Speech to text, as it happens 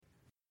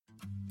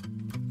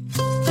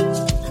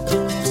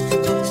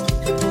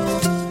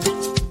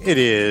It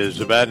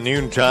is about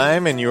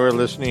noontime, and you're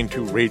listening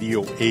to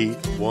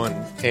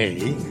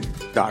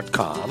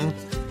Radio81A.com.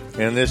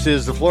 And this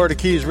is the Florida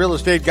Keys Real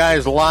Estate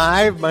Guys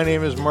Live. My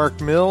name is Mark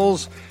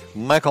Mills.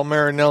 Michael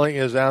Marinelli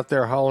is out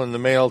there hauling the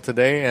mail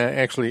today,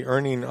 actually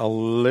earning a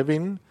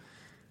living.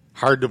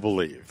 Hard to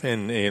believe.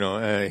 And,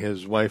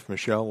 his wife,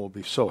 Michelle, will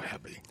be so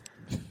happy.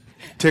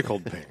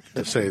 Tickled pink,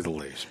 to say the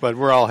least. But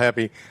we're all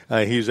happy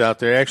he's out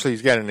there. Actually,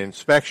 he's got an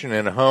inspection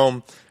in a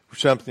home,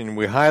 something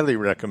we highly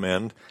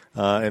recommend.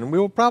 And we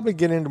will probably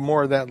get into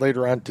more of that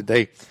later on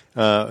today.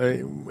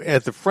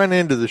 At the front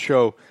end of the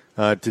show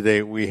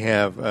today, we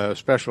have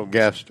special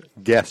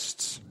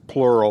guests,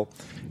 plural,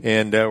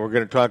 and we're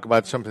going to talk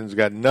about something that's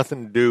got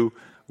nothing to do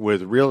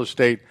with real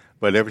estate,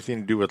 but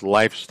everything to do with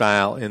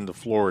lifestyle in the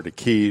Florida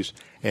Keys.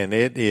 And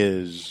it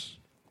is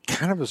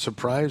kind of a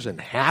surprise and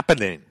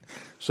happening.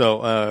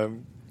 So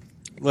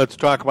let's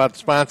talk about the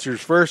sponsors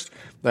first.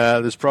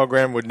 This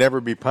program would never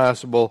be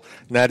possible,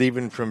 not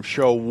even from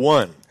show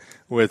one,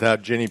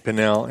 without Jenny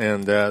Pinnell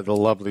and the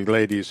lovely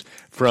ladies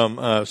from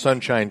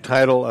Sunshine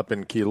Title up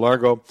in Key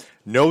Largo.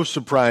 No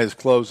surprise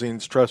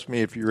closings. Trust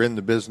me, if you're in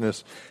the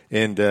business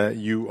and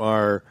you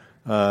are,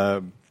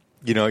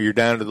 you're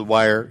down to the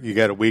wire, you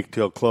got a week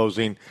till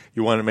closing,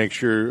 you want to make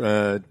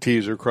sure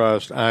T's are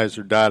crossed, I's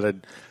are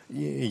dotted,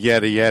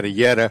 yada, yada,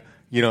 yada.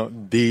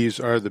 These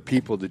are the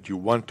people that you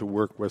want to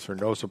work with for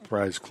no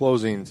surprise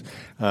closings.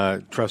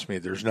 Trust me,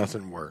 there's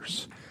nothing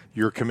worse.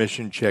 Your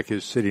commission check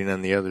is sitting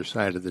on the other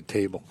side of the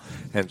table.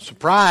 And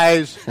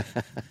surprise,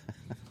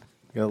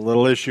 got a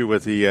little issue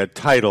with the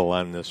title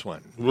on this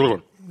one.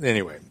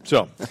 Anyway,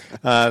 so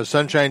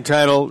Sunshine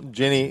Title,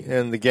 Jenny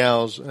and the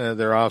gals,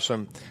 they're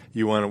awesome.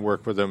 You want to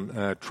work with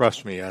them.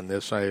 Trust me on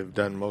this. I have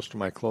done most of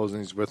my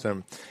closings with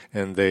them,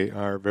 and they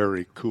are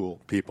very cool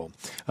people.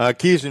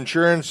 Keys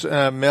Insurance,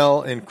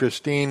 Mel and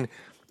Christine.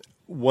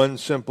 One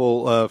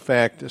simple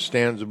fact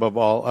stands above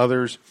all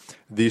others.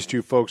 These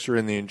two folks are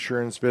in the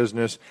insurance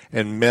business,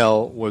 and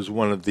Mel was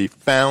one of the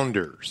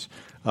founders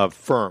of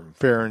FIRM,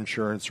 Fair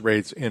Insurance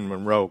Rates in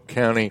Monroe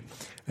County.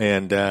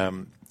 And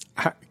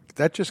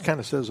that just kind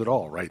of says it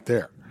all right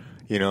there.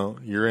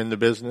 You're in the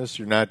business.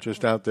 You're not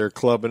just out there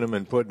clubbing them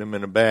and putting them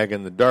in a bag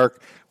in the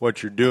dark.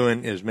 What you're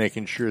doing is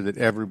making sure that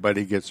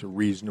everybody gets a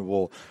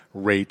reasonable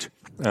rate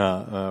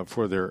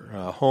for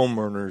their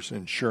homeowners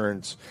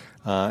insurance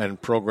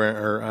and program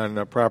or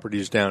on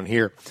properties down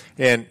here.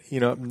 And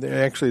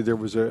actually, there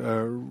was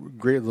a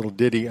great little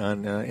ditty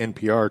on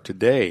NPR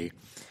today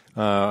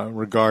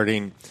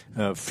regarding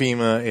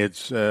FEMA,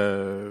 its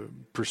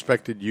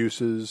prospective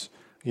uses,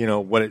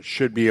 what it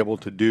should be able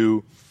to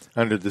do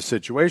under the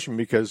situation,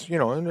 because,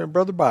 and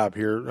Brother Bob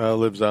here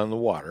lives on the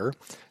water,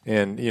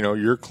 and,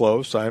 you're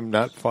close. I'm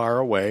not far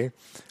away.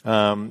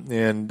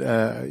 And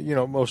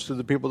most of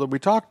the people that we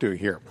talk to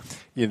here,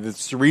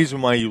 it's the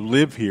reason why you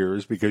live here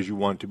is because you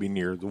want to be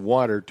near the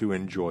water to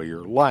enjoy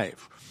your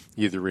life,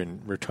 either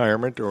in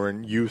retirement or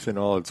in youth in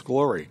all its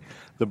glory.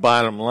 The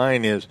bottom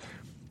line is,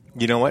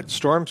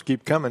 storms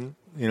keep coming.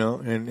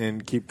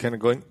 And keep kind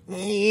of going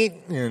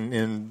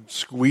and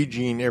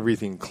squeegeeing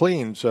everything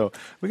clean. So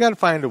we got to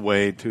find a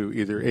way to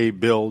either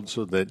build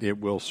so that it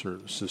will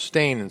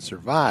sustain and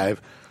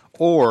survive,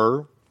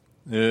 or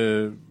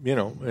the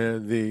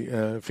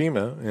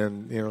FEMA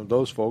and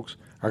those folks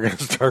are going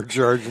to start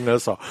charging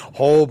us a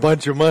whole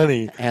bunch of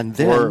money. And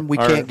then we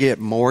can't get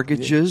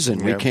mortgages,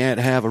 and we can't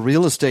have a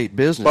real estate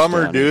business.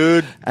 Bummer,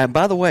 dude. And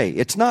by the way,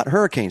 it's not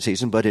hurricane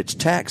season, but it's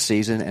tax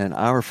season, and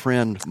our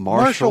friend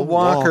Marshall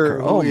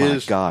Walker. Oh, my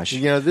gosh.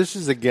 This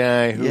is a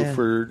guy who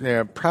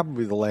for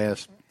probably the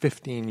last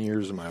 15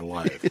 years of my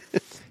life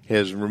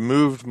has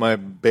removed my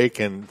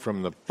bacon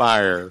from the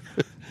fire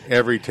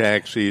every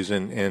tax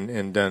season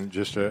and done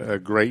just a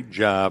great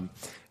job.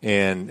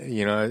 And,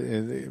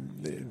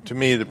 to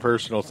me, the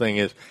personal thing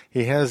is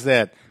he has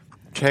that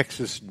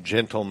Texas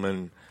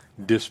gentleman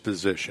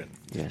disposition.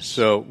 Yes.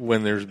 So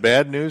when there's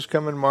bad news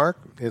coming, Mark,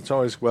 it's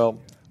always,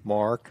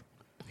 Mark,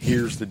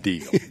 here's the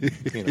deal.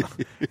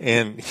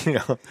 And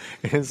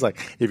it's like,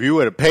 if you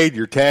would have paid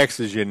your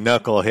taxes, you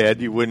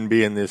knucklehead, you wouldn't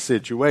be in this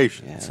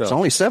situation. Yeah, so, it's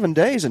only 7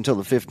 days until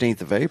the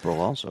 15th of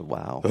April also.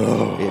 Wow.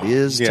 It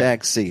is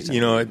tax season.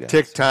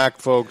 TikTok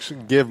folks,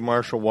 give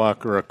Marshall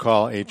Walker a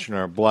call,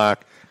 H&R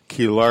Block,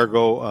 Key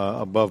Largo,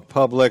 above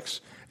Publix.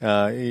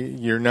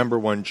 Your number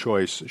one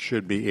choice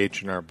should be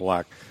H&R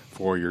Block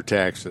for your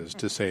taxes,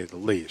 to say the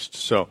least.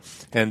 So,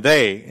 and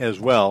they, as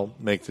well,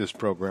 make this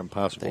program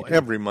possible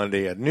every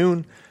Monday at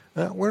noon.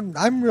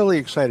 I'm really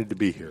excited to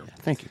be here.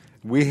 Thank you.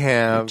 We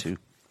have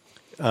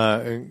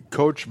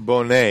Coach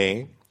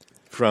Bonet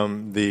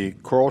from the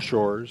Coral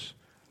Shores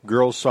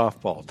girls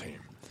softball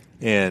team.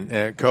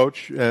 And,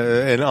 Coach,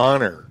 an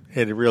honor.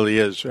 It really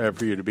is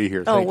for you to be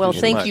here.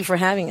 Thank you for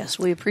having us.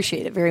 We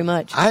appreciate it very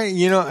much.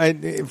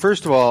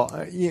 First of all,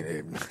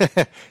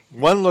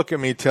 one look at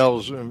me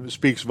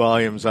speaks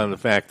volumes on the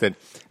fact that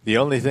the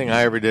only thing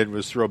I ever did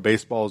was throw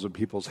baseballs at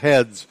people's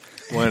heads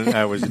when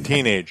I was a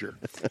teenager.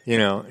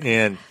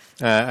 And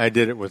I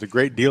did it with a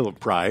great deal of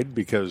pride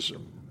because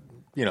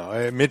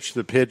Mitch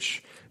the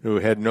Pitch, who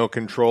had no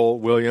control,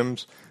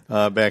 Williams,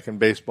 back in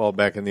baseball,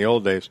 back in the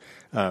old days,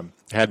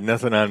 had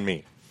nothing on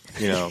me.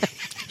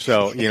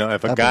 So,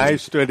 if a guy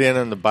stood in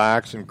on the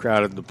box and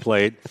crowded the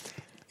plate,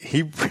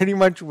 he pretty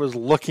much was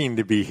looking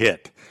to be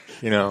hit.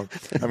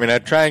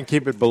 I'd try and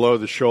keep it below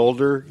the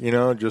shoulder,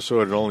 just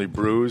so it'd only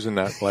bruise and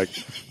not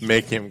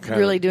make him kind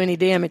really do any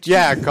damage.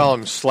 Yeah, I'd call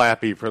him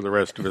Slappy for the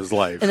rest of his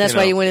life. And that's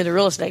why you went into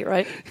real estate,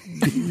 right?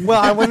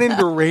 Well, I went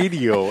into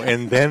radio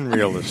and then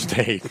real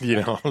estate,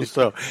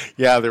 So,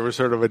 yeah, there was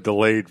sort of a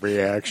delayed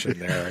reaction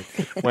there.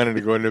 I wanted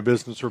to go into a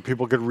business where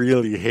people could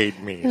really hate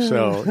me.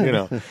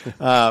 So,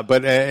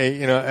 but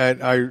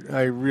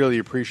I really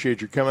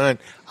appreciate you coming on.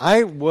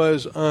 I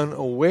was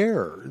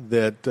unaware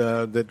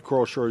that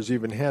Coral Shores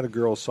even had a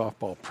girls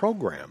softball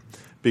program,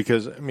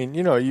 because I've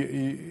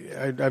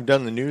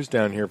done the news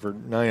down here for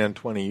nigh on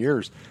 20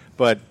 years,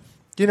 but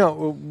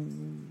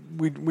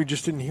we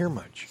just didn't hear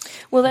much.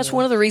 Well, that's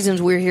one of the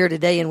reasons we're here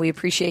today, and we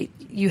appreciate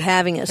you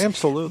having us.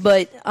 Absolutely.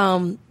 But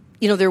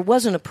there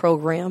wasn't a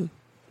program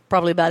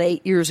probably about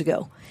 8 years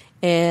ago,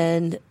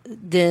 and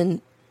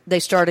then they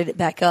started it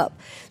back up.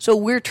 So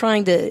we're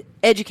trying to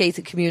educate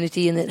the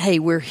community in that, hey,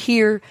 we're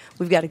here.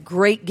 We've got a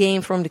great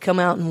game for them to come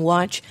out and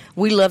watch.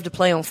 We love to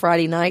play on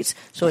Friday nights,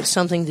 so it's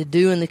something to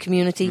do in the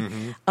community.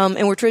 Mm-hmm.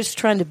 And we're just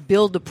trying to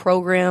build the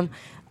program.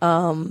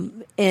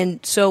 And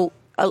so,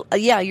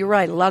 you're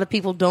right. A lot of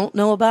people don't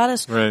know about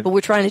us, right, but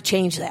we're trying to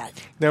change that.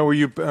 Now,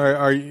 you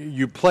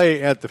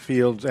play at the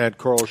fields at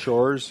Coral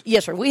Shores?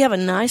 Yes, sir. We have a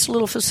nice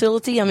little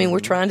facility. We're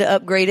trying to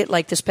upgrade it.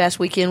 Like this past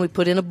weekend, we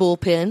put in a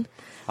bullpen.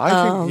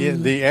 I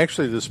think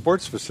the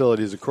sports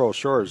facilities at Coral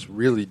Shores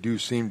really do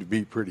seem to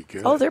be pretty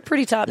good. Oh, they're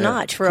pretty top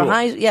notch for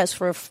cool.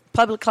 For a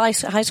public high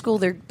school.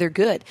 They're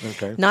good.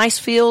 Okay. Nice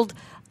field,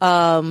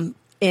 and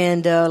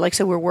like I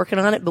said, we're working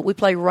on it. But we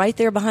play right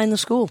there behind the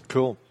school.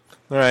 Cool.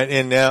 All right,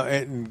 and now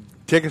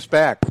take us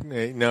back.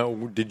 Now,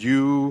 did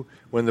you,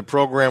 when the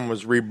program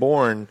was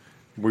reborn,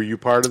 were you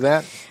part of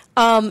that?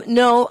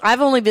 No,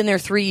 I've only been there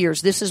 3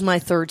 years. This is my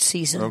third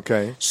season.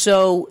 Okay.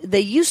 So they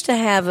used to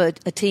have a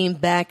team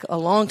back a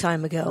long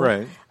time ago.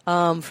 Right.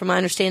 From my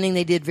understanding,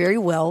 they did very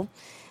well.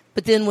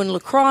 But then when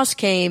lacrosse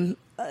came,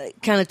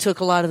 kind of took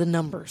a lot of the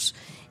numbers.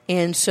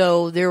 And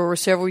so there were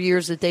several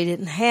years that they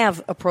didn't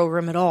have a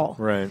program at all.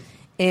 Right.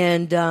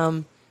 And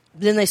then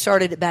they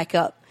started it back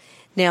up.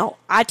 Now,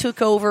 I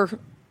took over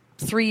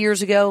 3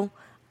 years ago.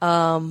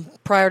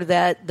 Prior to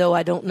that, though,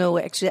 I don't know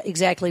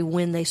exactly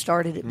when they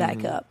started it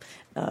back up.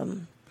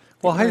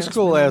 High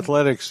school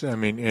athletics,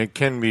 it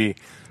can be,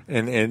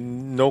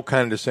 and no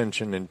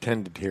condescension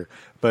intended here,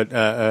 but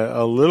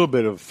a little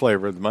bit of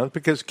flavor of the month,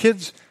 because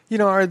kids,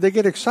 they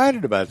get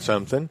excited about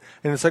something,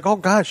 and it's like, oh,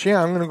 gosh,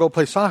 yeah, I'm going to go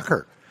play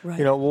soccer. Right.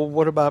 Well,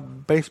 what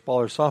about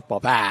baseball or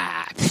softball?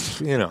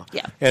 Yeah.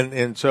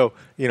 And so,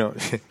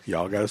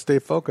 y'all got to stay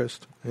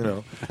focused,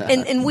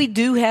 And we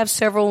do have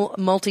several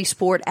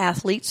multi-sport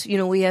athletes,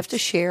 we have to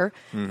share.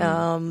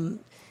 Mm-hmm.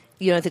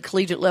 At the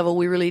collegiate level,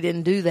 we really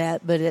didn't do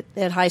that, but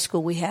at high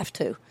school, we have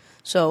to.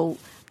 So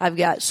I've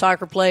got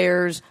soccer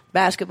players,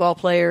 basketball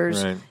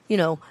players,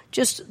 right,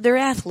 just they're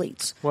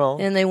athletes. Well,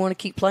 and they want to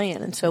keep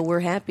playing. And so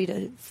we're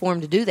happy for them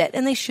to do that,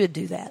 and they should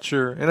do that.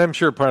 Sure. And I'm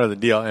sure part of the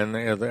deal, and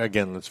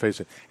again, let's face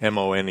it,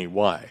 MONEY.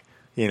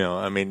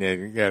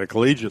 At a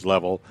collegiate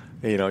level,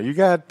 you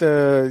got,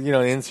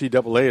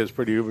 NCAA is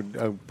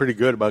pretty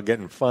good about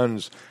getting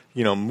funds,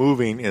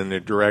 moving in the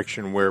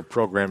direction where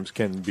programs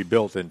can be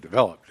built and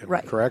developed.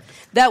 Right. Correct?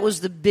 That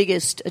was the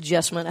biggest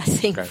adjustment, I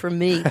think, for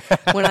me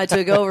when I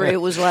took over. It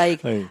was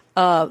like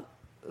I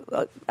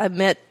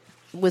met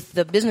with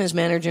the business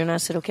manager, and I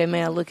said, okay,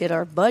 may I look at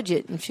our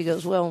budget? And she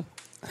goes, well,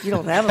 you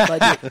don't have a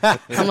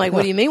budget. I'm like,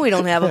 what do you mean we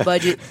don't have a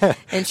budget?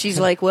 And she's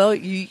like, well,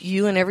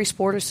 you and every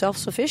sport are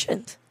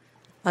self-sufficient.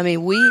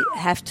 We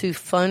have to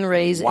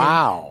fundraise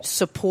and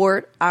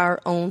support our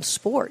own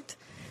sport.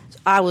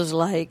 I was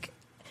like,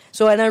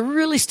 and I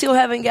really still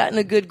haven't gotten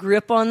a good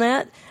grip on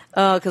that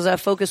because I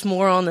focus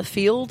more on the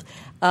field.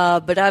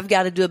 But I've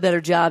got to do a better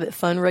job at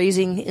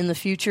fundraising in the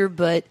future.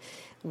 But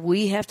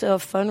we have to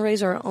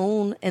fundraise our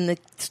own, and the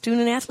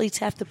student athletes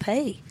have to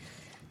pay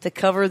to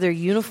cover their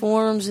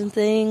uniforms and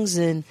things.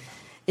 And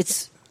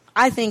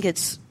I think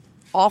it's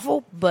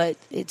awful, but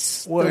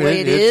it's the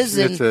way it is.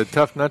 It's a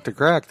tough nut to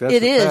crack. That's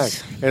it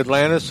is.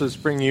 Atlantis, let's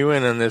bring you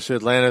in on this.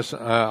 Atlantis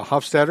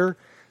Hofstetter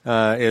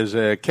is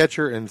a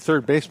catcher and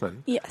third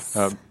baseman. Yes.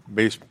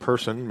 Base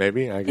person,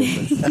 maybe, I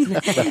guess.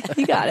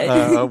 You got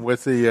it.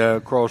 With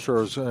the Coral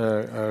Shores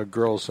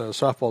girls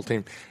softball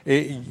team.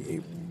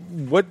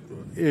 What,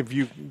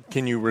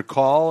 can you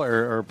recall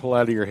or pull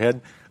out of your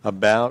head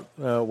about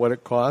what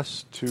it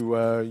costs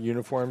to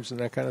uniforms and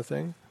that kind of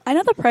thing? I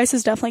know the price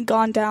has definitely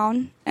gone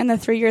down in the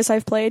 3 years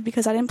I've played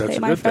because I didn't play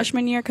my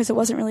freshman year because it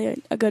wasn't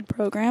really a good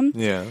program.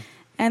 Yeah.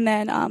 And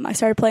then I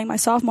started playing my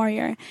sophomore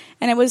year,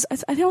 and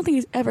I don't think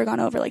it's ever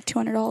gone over like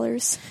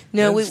 $200.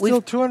 No,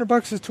 still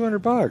 $200 is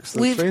 $200.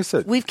 Let's face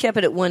it. We've kept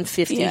it at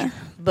 $150,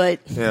 but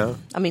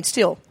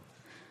still.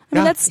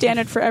 That's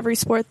standard for every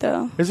sport,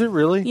 though. Is it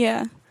really?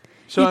 Yeah.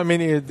 So, I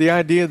mean, the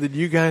idea that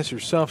you guys are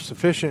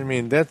self-sufficient, I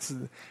mean, that's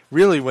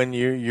really when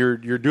you're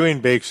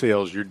doing bake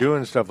sales, you're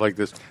doing stuff like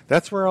this,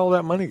 that's where all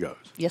that money goes.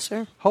 Yes,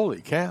 sir.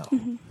 Holy cow.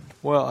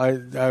 Well,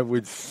 I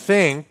would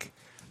think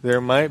there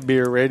might be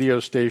a radio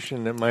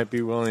station that might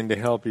be willing to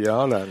help you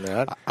out on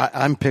that.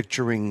 I'm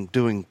picturing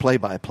doing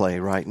play-by-play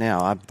right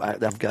now.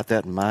 I've got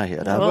that in my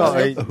head.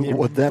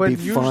 Would that be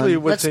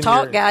fun? Let's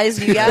talk,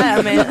 guys. You got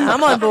it, man.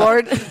 I'm on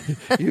board.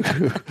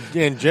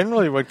 And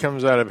generally what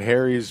comes out of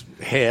Harry's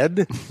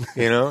head,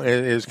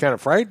 is kind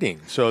of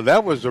frightening. So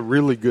that was a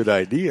really good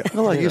idea.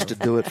 Well, I used to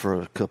do it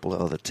for a couple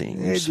of other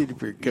teams. I did it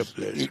for a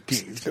couple of other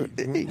teams.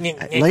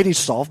 Ladies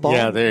softball?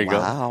 Yeah, there you go.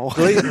 Wow.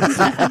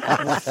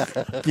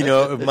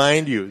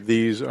 Mind you,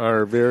 these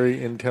are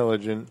very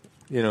intelligent,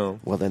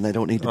 Well, then they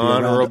don't need to be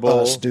honorable.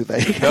 around us, do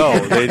they? No,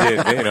 they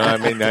didn't.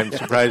 I'm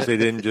surprised they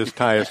didn't just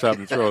tie us up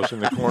and throw us in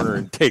the corner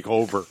and take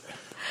over.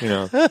 We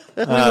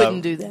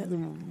wouldn't do that.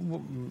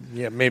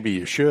 Yeah, maybe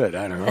you should.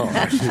 I don't know.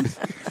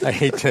 I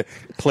hate to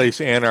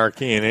place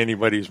anarchy in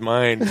anybody's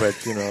mind, but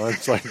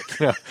it's like,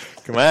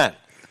 come on.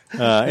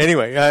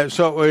 Anyway, let's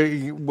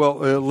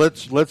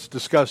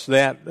discuss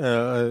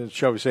that.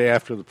 Shall we say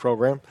after the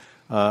program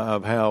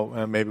of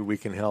how maybe we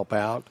can help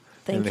out.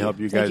 Thank you. Help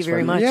you guys. Thank you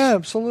very much. Yeah,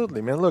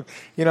 absolutely, man. Look,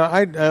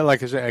 I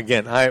like I said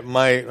again,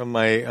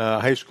 my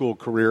high school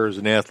career as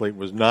an athlete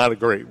was not a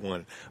great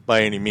one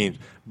by any means,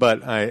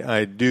 but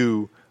I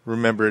do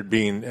remember it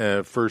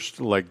being first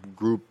like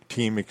group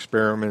team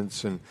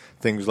experiments and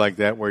things like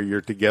that, where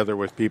you're together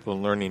with people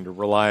and learning to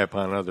rely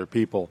upon other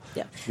people.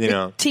 Yeah,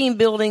 the team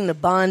building, the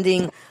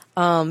bonding.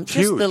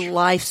 Just the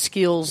life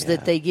skills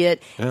that they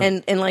get,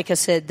 and like I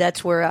said,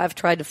 that's where I've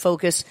tried to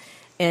focus,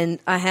 and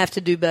I have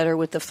to do better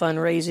with the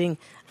fundraising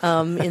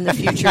in the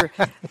future.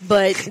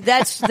 But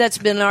that's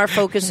been our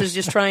focus, is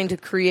just trying to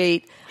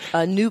create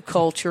a new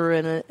culture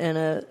and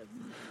a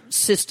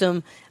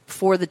system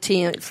for the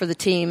team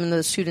and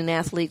the student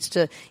athletes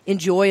to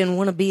enjoy and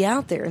want to be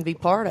out there and be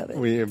part of it.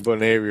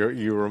 Bonet,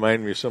 you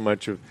remind me so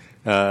much of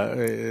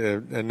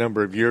a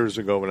number of years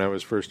ago when I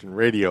was first in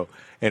radio,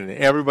 and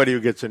everybody who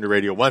gets into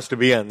radio wants to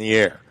be on the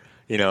air.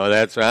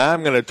 That's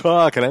I'm going to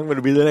talk, and I'm going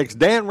to be the next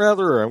Dan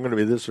Rather, or I'm going to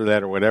be this or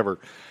that or whatever.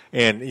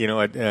 And,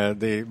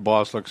 the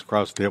boss looks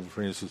across the table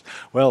for you and says,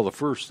 well, the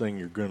first thing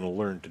you're going to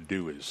learn to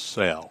do is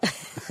sell.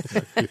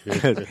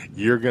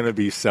 You're going to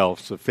be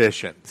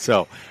self-sufficient.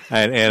 So,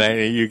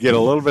 and you get a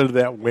little bit of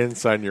that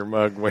wince on your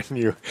mug when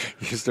you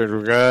start,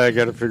 I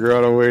got to figure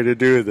out a way to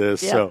do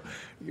this. Yeah. So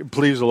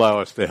please allow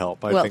us to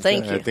help. I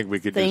think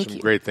we could do some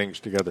great things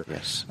together.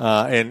 Yes.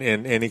 And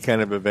any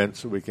kind of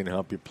events that we can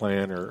help you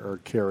plan or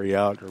carry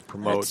out or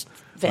promote. That's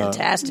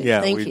fantastic.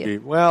 Thank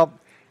you.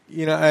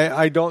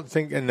 I don't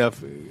think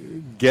enough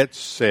gets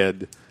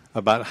said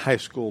about high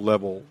school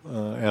level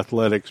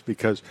athletics,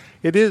 because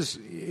it is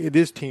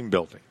team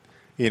building,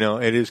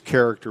 it is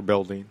character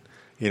building,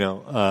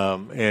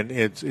 and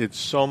it's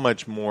so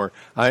much more.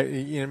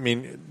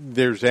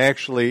 There's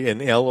actually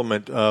an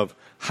element of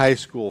high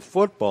school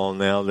football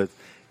now that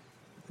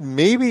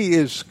maybe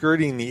is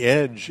skirting the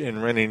edge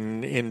and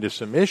running into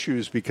some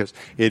issues, because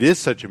it is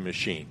such a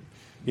machine.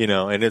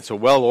 And it's a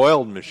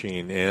well-oiled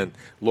machine, and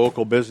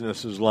local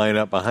businesses line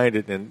up behind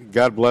it, and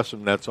God bless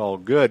them, that's all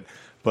good.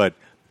 But,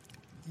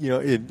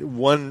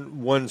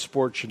 one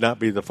sport should not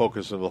be the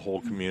focus of the whole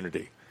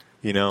community.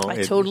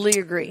 I totally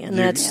agree, and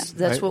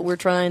that's what we're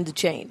trying to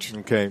change.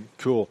 Okay,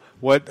 cool.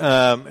 What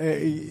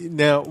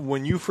now,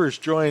 when you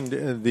first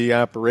joined the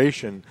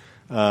operation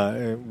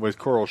with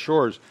Coral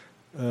Shores,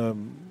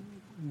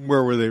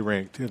 where were they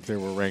ranked, if they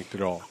were ranked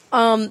at all?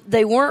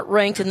 They weren't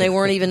ranked, and they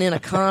weren't even in a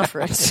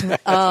conference.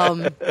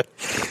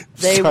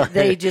 They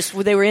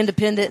were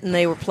independent, and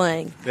they were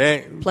playing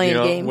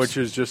games, which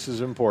is just as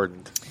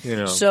important.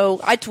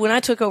 So when I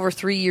took over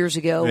 3 years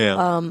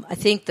ago, I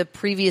think the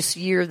previous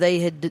year they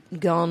had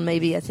gone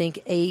maybe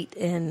 8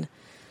 and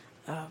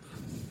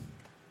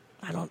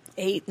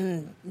 8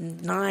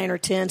 and 9 or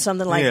 10,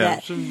 something like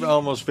that. So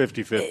almost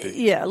 50-50.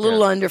 Yeah, a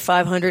little under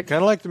 500.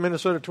 Kind of like the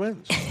Minnesota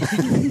Twins.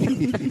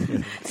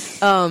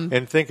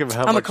 And think of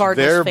how much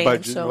their fan,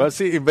 budget was.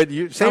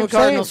 I'm a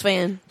Cardinals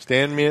fan.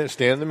 Stan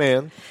the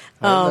man.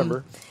 I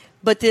remember.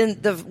 But then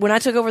when I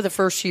took over the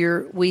first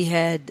year, we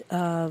had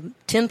 10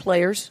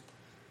 players.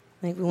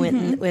 I think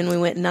we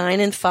went 9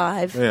 and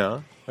 5.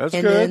 Yeah, that's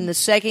good. And then the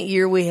second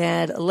year we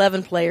had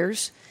 11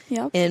 players.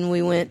 Yep. And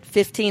we went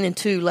 15 and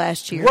 2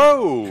 last year.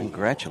 Whoa!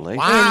 Congratulations!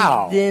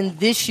 Wow. And then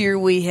this year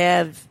we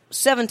have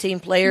 17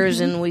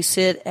 players, and we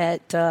sit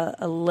at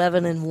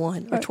 11 and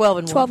 1 or 12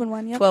 and 1. 12 and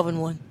 1. Yep. 12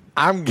 and 1.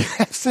 I'm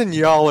guessing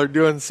y'all are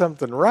doing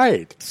something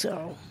right.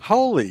 So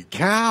holy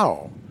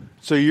cow!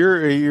 So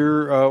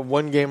you're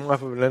one game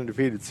off of an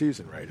undefeated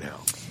season right now.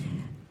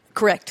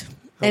 Correct.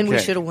 And we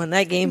should have won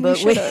that game,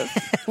 but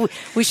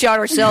we shot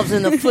ourselves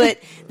in the foot.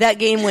 That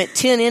game went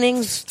 10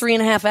 innings,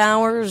 3.5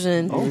 hours,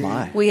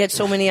 and we had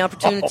so many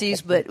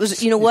opportunities. But it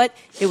was, what?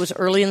 It was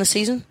early in the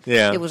season.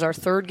 Yeah. It was our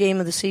third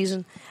game of the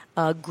season.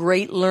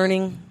 Great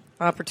learning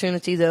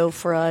opportunity, though,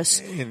 for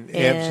us. And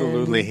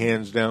absolutely,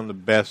 hands down, the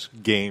best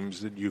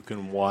games that you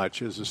can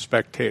watch as a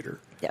spectator.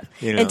 Yeah.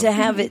 You know? And to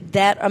have it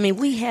that, I mean,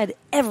 we had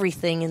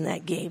everything in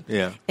that game.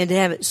 Yeah. And to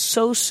have it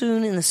so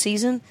soon in the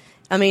season,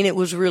 I mean, it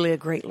was really a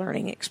great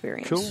learning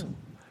experience. Cool.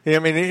 Yeah, I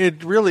mean,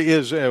 it really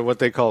is what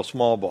they call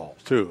small ball,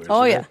 too.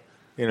 Oh, yeah. It?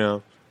 You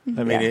know,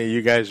 I mean,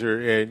 you guys are,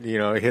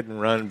 hit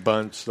and run,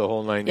 bunts, the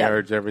whole 9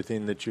 yards,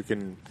 everything that you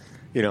can,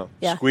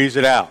 squeeze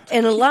it out.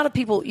 And a lot of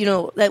people,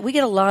 that we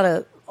get a lot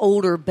of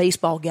older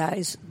baseball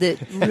guys that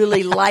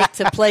really like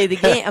to play the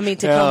game. I mean,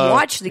 to come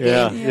watch the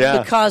game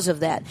because of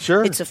that.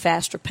 Sure. It's a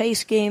faster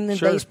paced game than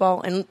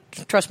baseball. And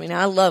trust me,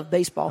 now I love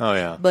baseball. Oh,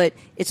 yeah. But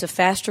it's a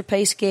faster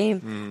paced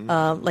game.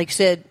 Like you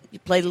said, you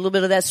played a little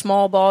bit of that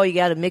small ball. You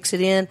got to mix it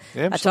in.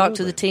 Absolutely. I talk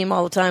to the team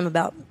all the time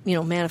about,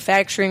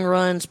 manufacturing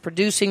runs,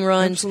 producing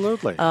runs.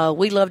 Absolutely.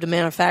 We love to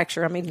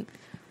manufacture. I mean,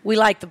 we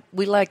like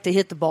to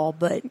hit the ball,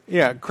 but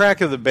crack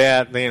of the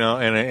bat,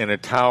 and a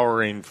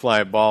towering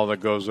fly ball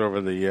that goes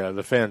over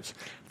the fence.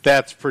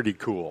 That's pretty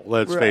cool.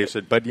 Let's face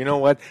it. But you know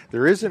what?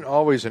 There isn't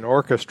always an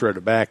orchestra to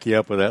back you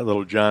up with that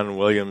little John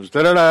Williams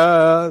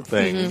da-da-da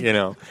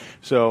thing.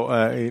 So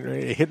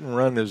hit and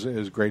run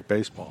is great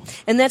baseball.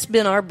 And that's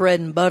been our bread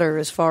and butter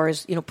as far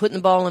as putting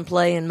the ball in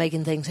play and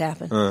making things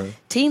happen.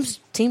 Teams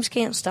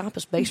can't stop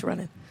us base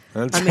running.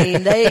 I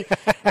mean, they.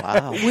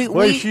 Wow.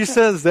 She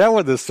says that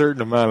with a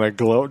certain amount of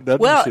gloat,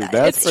 doesn't she?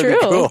 That's it's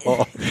true.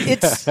 Cool.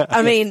 It's.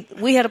 I mean,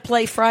 we had to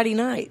play Friday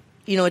night.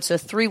 It's a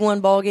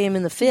 3-1 ball game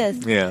in the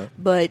fifth. Yeah.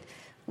 But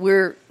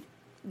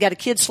got a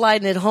kid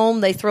sliding at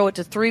home. They throw it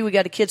to 3. We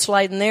got a kid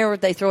sliding there.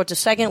 They throw it to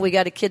second. We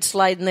got a kid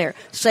sliding there.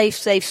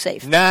 Safe.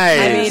 Nice.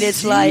 I mean,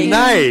 it's like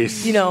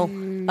nice.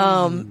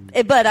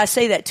 But I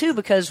say that too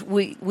because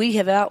we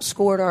have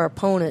outscored our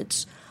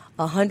opponents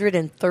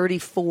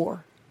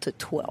 134 to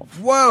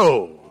 12.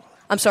 Whoa.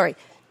 I'm sorry,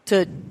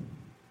 to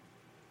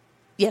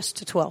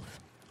 12.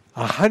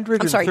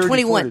 100. I'm sorry,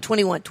 21. A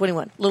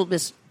little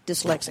bit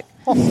dyslexic.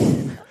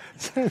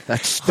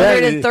 That's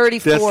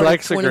 134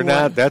 dyslexic to 21. or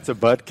not, that's a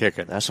butt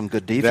kicking. That's some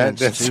good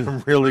defense. That's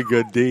some really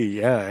good D.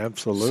 Yeah,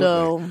 absolutely.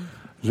 So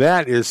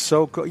that is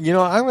so cool.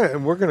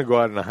 We're going to go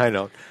out on a high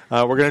note.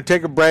 We're going to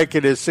take a break.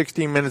 It is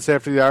 16 minutes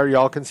after the hour.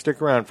 Y'all can stick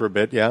around for a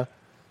bit, yeah?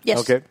 Yes.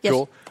 Okay, yes.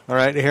 Cool. All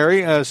right,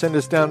 Harry, send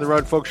us down the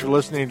road. Folks, you're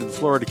listening to the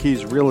Florida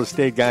Keys Real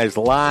Estate Guys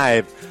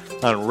live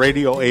on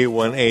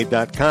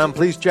RadioA1A.com.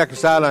 Please check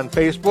us out on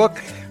Facebook.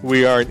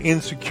 We are an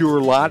insecure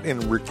lot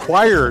and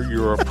require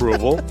your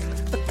approval.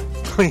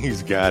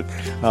 Please, God.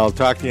 I'll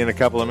talk to you in a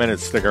couple of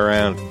minutes. Stick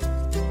around.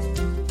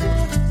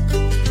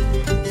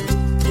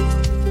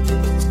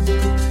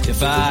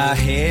 If I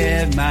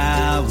had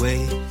my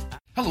way.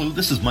 Hello,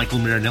 this is Michael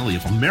Marinelli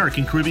of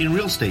American Caribbean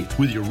Real Estate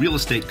with your Real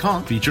Estate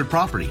Comp featured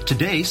property.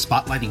 Today,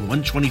 spotlighting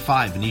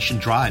 125 Venetian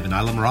Drive in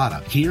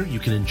Islamorada. Here, you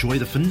can enjoy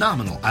the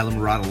phenomenal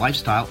Islamorada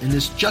lifestyle in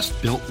this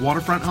just-built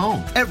waterfront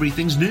home.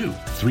 Everything's new.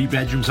 3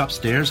 bedrooms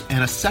upstairs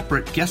and a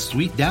separate guest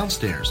suite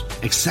downstairs.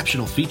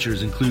 Exceptional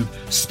features include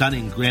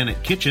stunning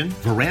granite kitchen,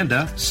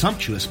 veranda,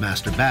 sumptuous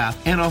master bath,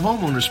 and a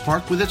homeowner's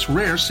park with its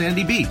rare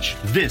sandy beach.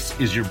 This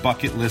is your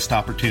bucket list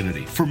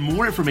opportunity. For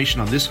more information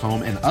on this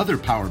home and other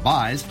power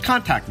buys,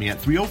 contact me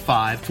at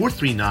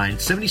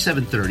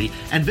 305-439-7730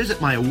 and visit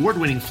my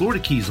award-winning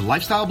Florida Keys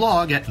lifestyle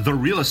blog at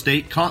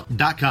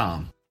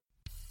therealestatecomp.com.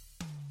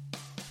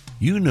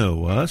 You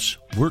know us.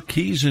 We're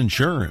Keys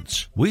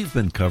Insurance. We've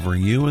been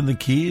covering you in the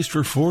Keys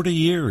for 40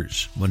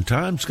 years. When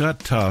times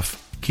got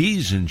tough,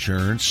 Keys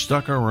Insurance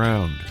stuck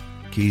around.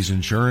 Keys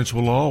Insurance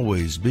will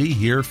always be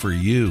here for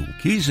you.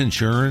 Keys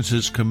Insurance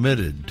is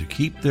committed to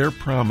keep their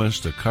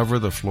promise to cover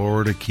the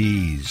Florida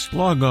Keys.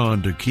 Log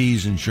on to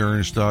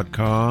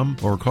keysinsurance.com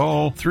or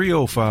call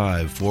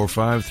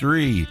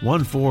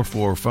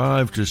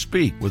 305-453-1445 to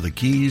speak with a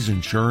Keys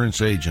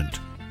Insurance agent.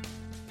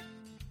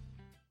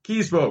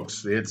 Keys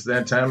folks, it's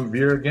that time of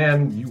year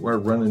again. You are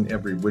running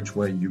every which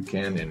way you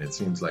can, and it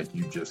seems like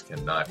you just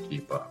cannot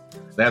keep up.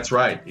 That's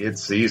right,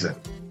 it's season.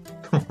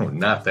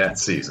 Not that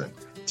season.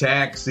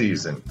 Tax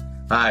season.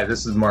 Hi,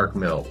 this is Mark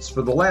Mills.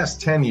 For the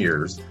last 10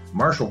 years,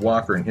 Marshall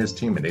Walker and his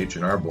team at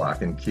H&R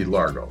Block in Key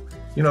Largo,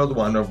 the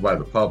one over by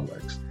the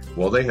Publix,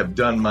 well, they have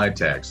done my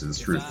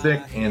taxes through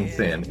thick and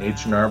thin.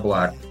 H&R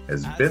Block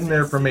has been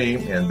there for me,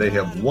 and they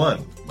have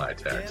won my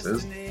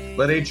taxes.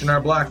 Let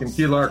H&R Block in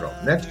Key Largo,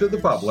 next to the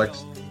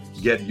Publix,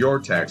 get your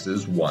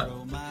taxes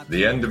won.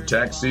 The end of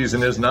tax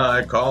season is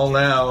nigh. Call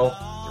now,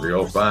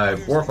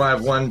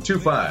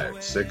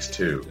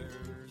 305-451-2562.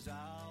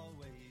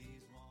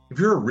 If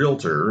you're a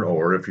realtor,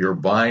 or if you're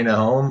buying a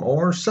home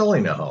or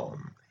selling a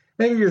home,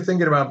 maybe you're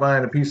thinking about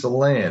buying a piece of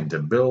land to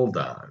build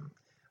on.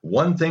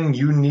 One thing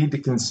you need to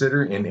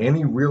consider in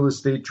any real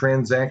estate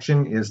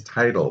transaction is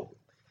title.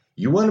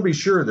 You want to be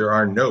sure there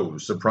are no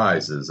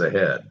surprises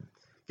ahead.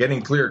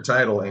 Getting clear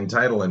title and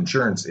title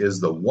insurance is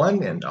the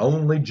one and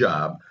only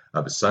job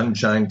of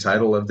Sunshine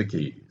Title of the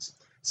Keys.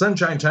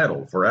 Sunshine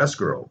Title for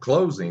escrow,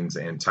 closings,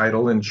 and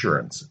title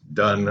insurance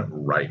done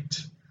right.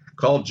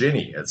 Call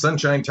Jenny at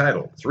Sunshine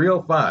Title,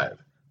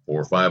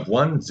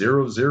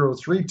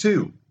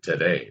 305-451-0032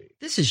 today.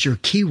 This is your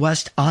Key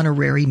West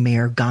Honorary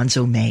Mayor,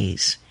 Gonzo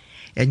Mays.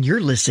 and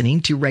you're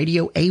listening to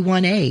Radio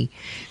A1A,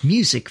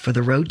 music for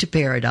the road to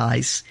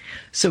paradise.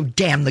 So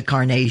damn the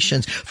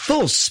carnations,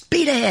 full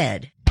speed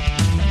ahead.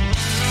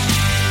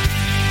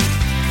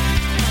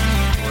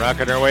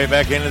 Rocking our way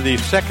back into the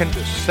second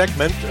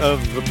segment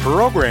of the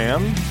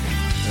program.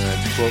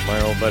 To quote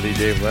my old buddy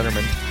Dave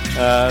Letterman,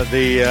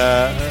 the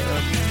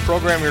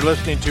program you're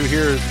listening to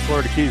here is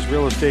Florida Keys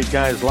Real Estate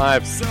Guys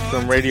Live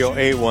from Radio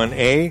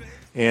A1A.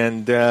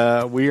 And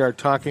we are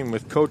talking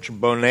with Coach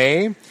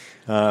Bonet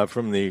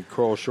from the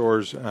Coral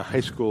Shores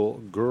High School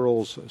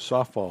girls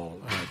softball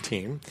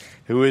team,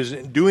 who is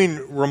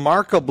doing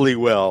remarkably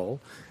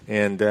well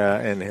and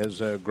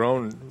has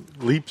grown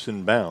leaps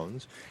and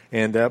bounds.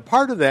 And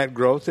part of that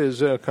growth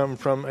has come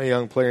from a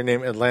young player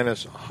named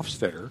Atlantis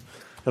Hofstetter.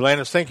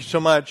 Atlantis, thank you so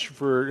much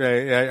for,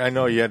 I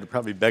know you had to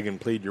probably beg and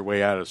plead your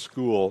way out of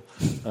school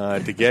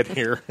to get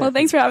here. Well,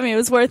 thanks for having me. It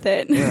was worth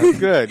it.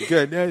 Yeah,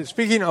 good.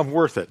 Speaking of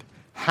worth it,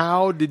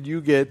 how did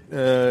you get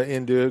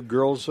into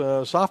girls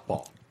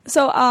softball?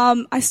 So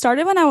I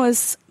started when I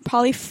was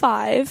probably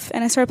 5,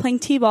 and I started playing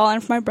t-ball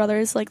and for my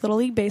brother's Little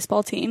League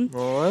baseball team.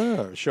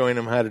 Wow, showing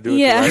them how to do it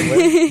the right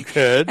way.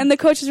 Good. And the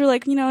coaches were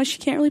like, she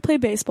can't really play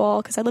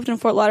baseball because I lived in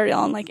Fort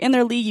Lauderdale, and in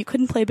their league you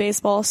couldn't play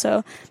baseball.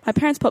 So my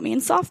parents put me in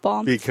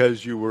softball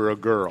because you were a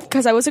girl.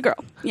 Because I was a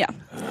girl. Yeah.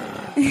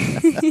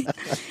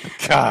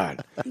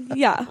 God.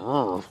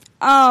 Yeah.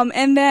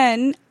 And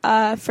then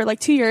for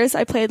 2 years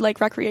I played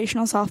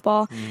recreational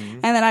softball,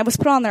 and then I was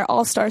put on their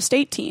all-star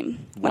state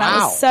team when I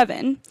was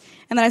 7.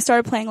 And then I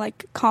started playing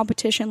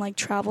competition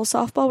travel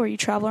softball where you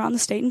travel around the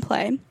state and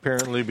play.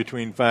 Apparently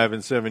between 5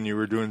 and 7 you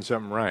were doing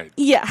something right.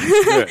 Yeah.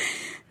 Good.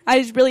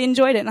 I just really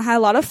enjoyed it, and I had a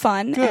lot of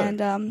fun.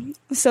 Good. And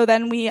so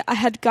then I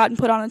had gotten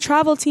put on a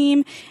travel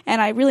team,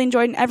 and I really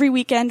enjoyed it. And every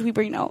weekend we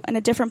were, in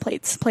a different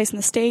place in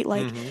the state,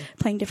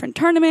 playing different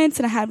tournaments,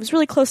 and I was a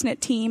really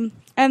close-knit team.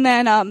 And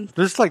then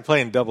this is like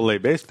playing AA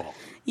baseball.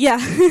 Yeah.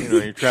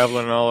 You're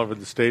traveling all over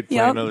the state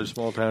playing other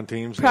small-town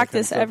teams.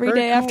 Practice every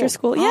day after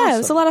school. Awesome. Yeah, it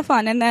was a lot of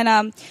fun. And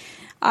then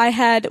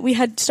we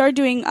had started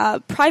doing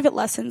private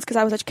lessons because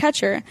I was a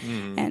catcher,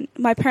 and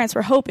my parents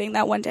were hoping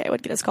that one day I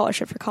would get a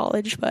scholarship for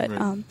college. But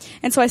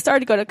and so I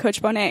started to go to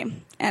Coach Bonet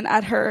and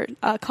at her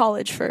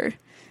college for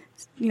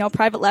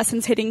private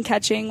lessons, hitting,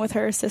 catching with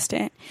her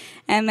assistant.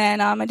 And then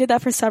I did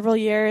that for several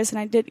years, and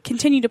I did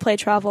continue to play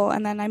travel.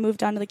 And then I moved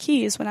down to the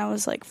Keys when I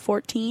was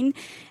 14,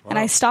 and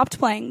I stopped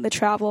playing the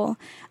travel,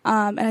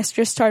 and I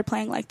just started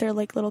playing their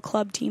little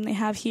club team they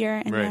have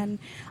here. And then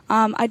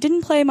I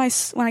didn't play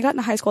when I got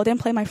into high school. I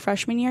didn't play my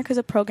freshman year because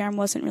the program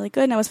wasn't really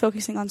good, and I was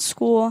focusing on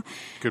school.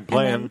 Good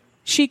plan.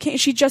 She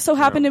just so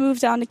happened to move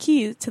down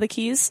to the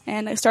Keys,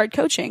 and I started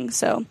coaching.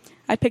 So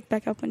I picked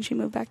back up when she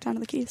moved back down to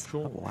the Keys.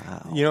 Cool.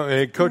 Wow.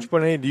 Coach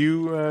Bonet, do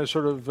you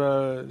sort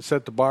of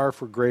set the bar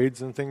for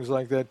grades and things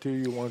like that, too?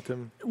 You want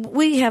them?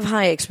 We have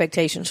high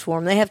expectations for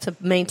them. They have to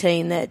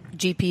maintain that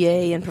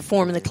GPA and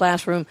perform in the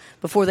classroom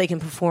before they can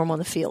perform on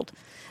the field.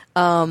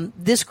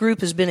 This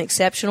group has been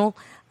exceptional.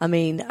 I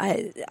mean,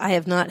 I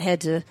have not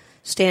had to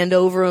stand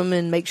over them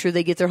and make sure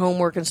they get their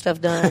homework and stuff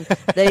done.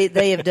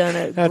 They have done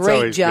a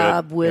great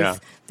job with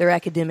their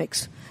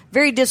academics.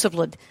 Very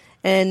disciplined.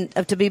 And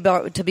to be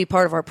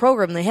part of our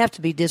program, they have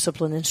to be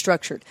disciplined and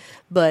structured.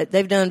 But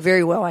they've done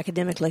very well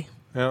academically.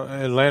 Now,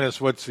 Atlantis,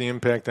 what's the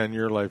impact on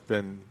your life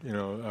been?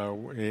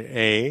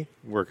 A,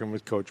 working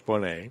with Coach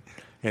Bonet,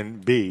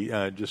 and B,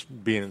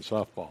 just being in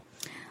softball.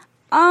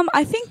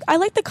 I think I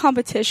like the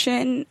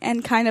competition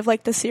and kind of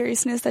the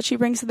seriousness that she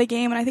brings to the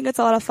game, and I think it's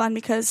a lot of fun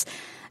because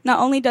not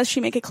only does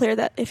she make it clear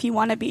that if you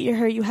want to beat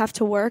her, you have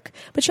to work,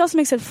 but she also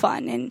makes it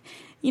fun. And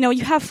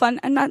you have fun.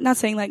 I'm not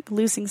saying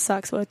losing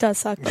sucks. Well, it does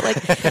suck, but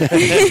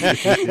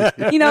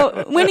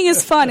winning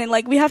is fun, and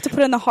we have to put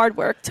in the hard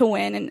work to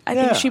win. And I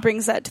think she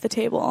brings that to the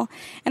table.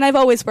 And I've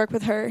always worked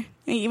with her,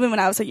 even when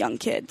I was a young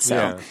kid.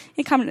 So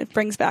it kind of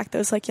brings back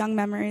those young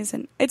memories.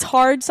 And it's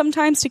hard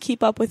sometimes to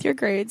keep up with your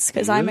grades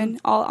because I'm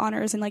in all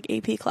honors and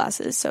AP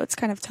classes, so it's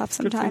kind of tough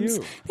sometimes.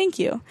 Good for you. Thank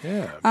you.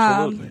 Yeah,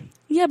 absolutely.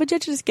 Yeah, but you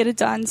have to just get it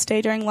done.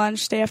 Stay during lunch,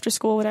 stay after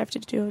school, whatever I have to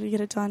do to get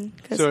it done.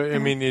 So,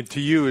 to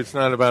you, it's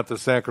not about the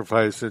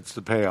sacrifice, it's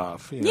the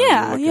payoff.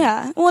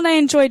 Yeah. Well, and I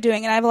enjoy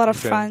doing it. I have a lot of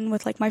fun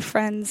with my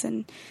friends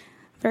and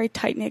very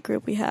tight-knit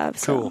group we have.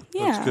 So, cool.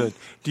 That's good.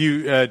 Do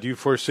you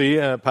foresee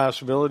a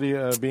possibility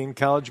of being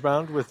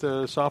college-bound with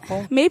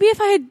softball? Maybe if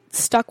I had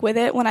stuck with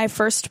it when I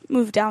first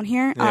moved down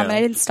here and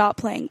I didn't stop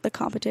playing the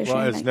competition.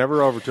 Well, it's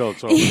never over till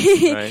it's over,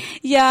 right?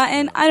 Yeah,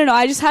 and I don't know.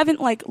 I just haven't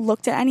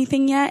looked at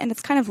anything yet, and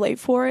it's kind of late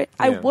for it.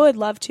 Yeah. I would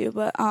love to,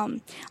 but I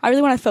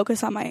really want to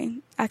focus on my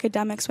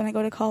academics when I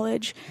go to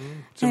college.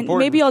 It's and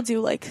important. Maybe I'll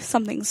do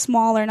something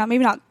smaller,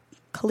 maybe not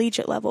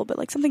collegiate level,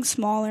 but something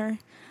smaller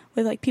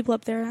with people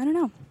up there. I don't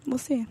know. We'll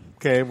see.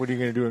 Okay, what are you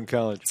going to do in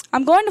college?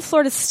 I'm going to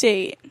Florida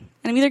State, and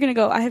I'm either going to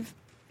go.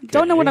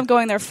 Don't know what I'm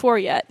going there for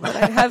yet, but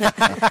I have.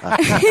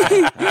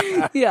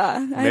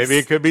 Maybe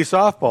it could be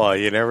softball.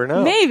 You never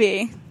know.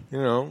 Maybe.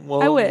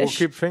 I wish. We'll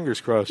keep fingers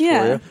crossed for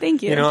you.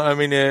 Thank you.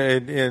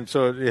 And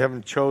so you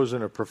haven't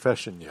chosen a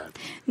profession yet.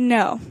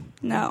 No.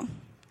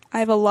 I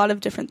have a lot of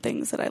different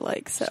things that I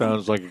like. So.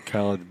 Sounds like a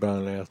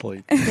college-bound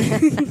athlete.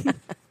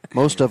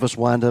 Most of us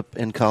wind up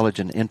in college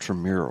in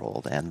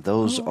intramural, and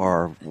those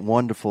are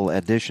wonderful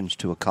additions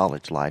to a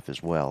college life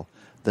as well.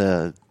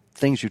 The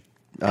things you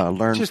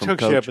learn just from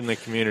hooks coach. you up in the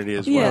community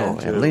as well.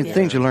 And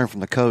things you learn from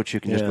the coach, you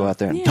can just go out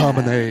there and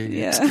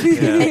dominate.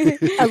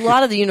 A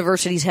lot of the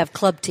universities have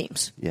club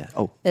teams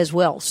as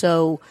well.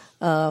 So,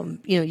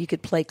 you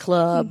could play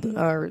club,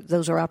 or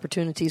those are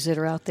opportunities that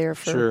are out there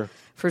for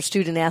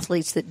student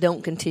athletes that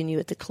don't continue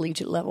at the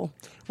collegiate level.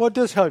 Well, it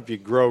does help you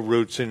grow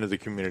roots into the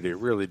community. It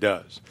really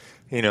does.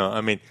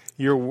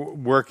 You're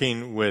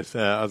working with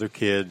other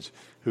kids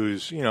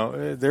who's,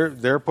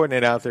 they're putting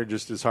it out there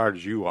just as hard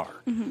as you are,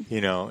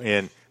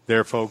 and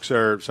their folks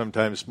are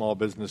sometimes small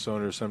business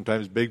owners,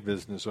 sometimes big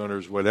business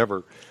owners,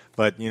 whatever.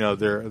 But,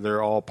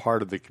 they're all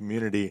part of the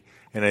community.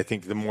 And I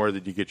think the more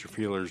that you get your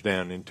feelers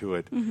down into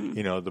it,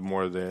 the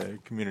more the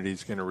community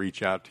is going to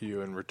reach out to you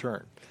in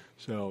return.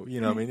 So,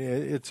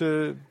 it's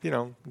a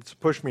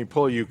push me,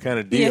 pull you kind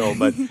of deal,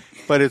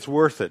 but it's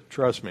worth it.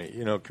 Trust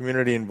me.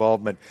 Community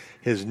involvement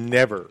has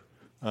never,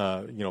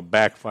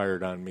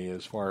 backfired on me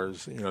as far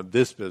as,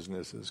 this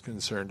business is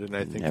concerned. And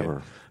I think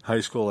in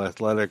high school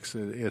athletics,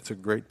 it's a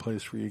great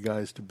place for you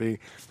guys to be.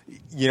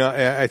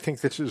 I think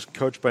this is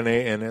Coach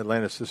Bonet and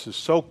Atlantis. This is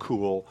so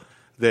cool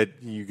that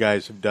you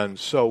guys have done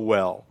so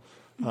well.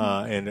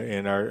 And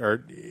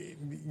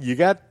you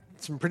got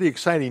some pretty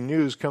exciting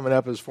news coming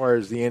up as far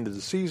as the end of the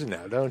season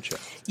now, don't you?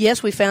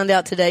 Yes, we found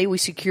out today we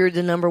secured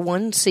the number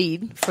 1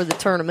 seed for the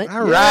tournament.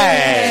 All right.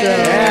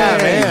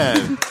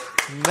 Man.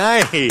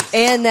 Nice.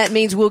 And that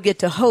means we'll get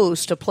to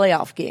host a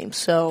playoff game.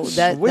 So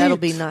that'll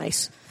be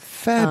nice.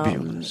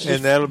 Fabulous.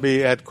 And that'll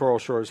be at Coral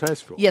Shores High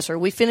School. Yes, sir.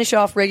 We finish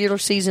off regular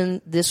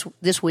season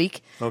this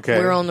week. Okay.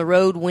 We're on the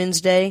road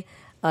Wednesday,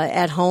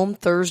 at home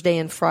Thursday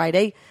and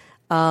Friday.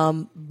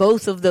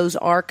 Both of those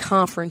are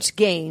conference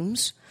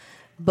games.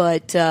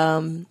 But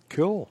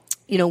cool.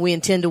 We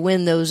intend to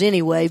win those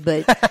anyway,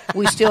 but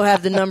we still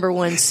have the number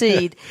 1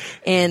 seed.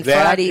 And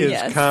that Friday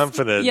is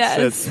confidence.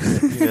 Yes.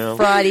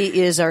 Friday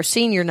is our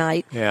senior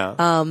night.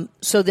 Yeah.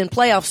 So then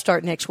playoffs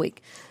start next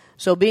week.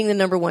 So being the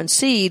number 1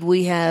 seed,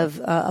 we have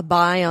a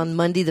bye on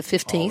Monday the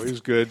 15th.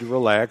 Always good to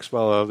relax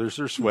while others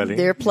are sweating.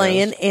 They're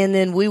playing, and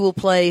then we will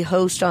play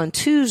host on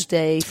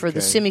Tuesday for the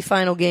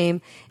semifinal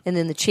game, and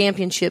then the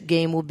championship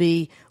game will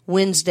be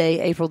Wednesday,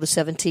 April the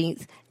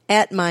 17th.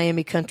 At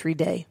Miami Country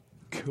Day.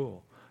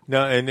 Cool.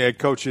 Now, and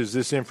Coach, is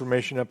this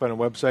information up on a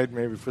website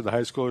maybe for the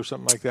high school or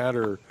something like that?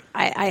 Or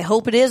I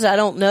hope it is. I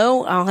don't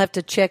know. I'll have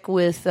to check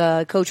with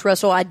Coach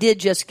Russell. I did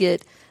just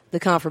get the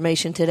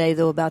confirmation today,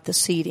 though, about the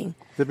seating.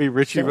 That'd be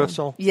Richie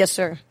Russell? Yes,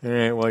 sir. All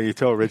right, well, you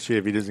tell Richie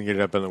if he doesn't get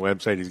it up on the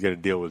website, he's got to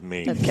deal with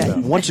me. Okay. So.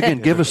 Once again,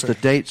 give us the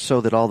dates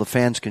so that all the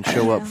fans can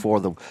show up for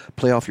the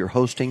playoff you're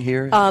hosting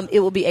here.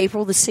 It will be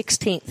April the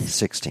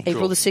 16th.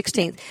 April the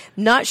 16th.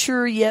 Not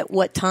sure yet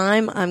what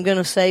time. I'm going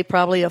to say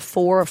probably a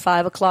 4 or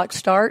 5 o'clock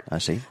start. I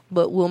see.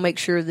 But we'll make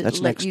sure that That's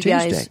let next you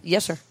Tuesday. guys.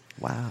 Yes, sir.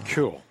 Wow.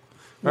 Cool.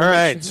 All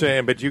right,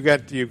 so but you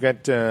got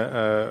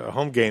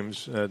home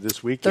games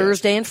this weekend.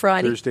 Thursday and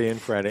Friday.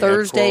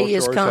 Thursday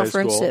is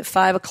conference at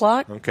 5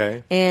 o'clock.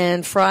 Okay.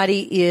 And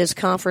Friday is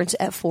conference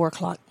at 4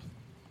 o'clock.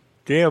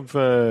 Do you have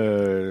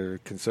a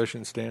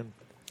concession stand?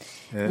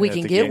 We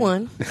can get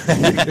one.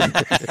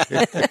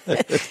 I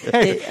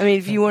mean,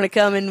 if you want to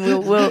come and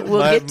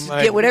we'll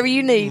get whatever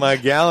you need. My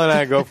gal and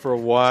I go for a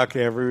walk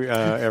every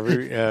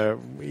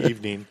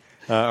evening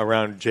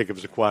around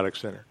Jacobs Aquatic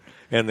Center.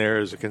 And there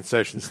is a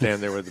concession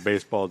stand there with the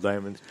baseball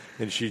diamonds,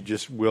 and she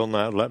just will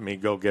not let me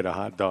go get a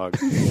hot dog.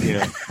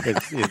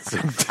 It's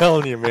I'm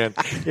telling you, man,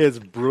 it's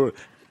brutal.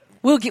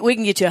 We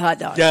can get you a hot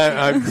dog.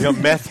 Yeah,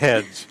 meth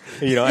heads,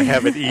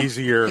 have it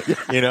easier,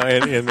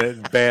 in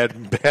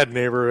the bad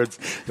neighborhoods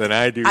than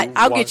I do.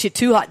 I'll get you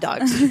 2 hot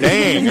dogs.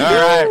 Dang, all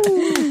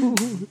right.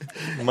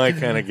 My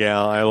kind of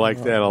gal. I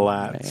like that a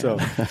lot. So,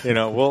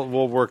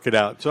 we'll work it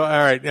out. So, all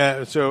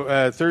right.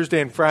 So Thursday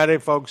and Friday,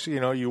 folks,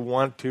 you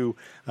want to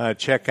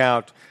check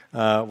out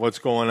what's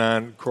going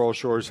on Coral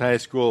Shores High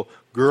School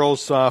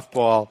girls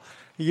softball.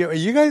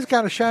 You guys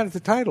got a shot at the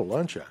title,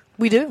 don't you?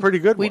 We do. Pretty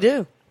good. We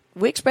do.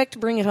 We expect to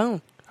bring it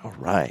home. All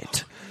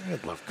right.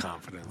 I love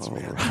confidence, All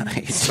man. right.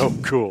 It's so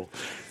cool.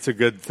 It's a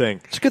good thing.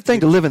 It's a good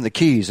thing to live in the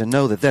Keys and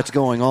know that that's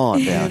going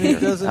on down here.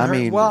 It doesn't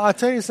hurt. Well, I'll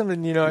tell you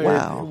something.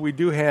 Wow. We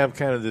do have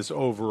kind of this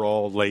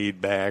overall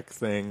laid-back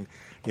thing,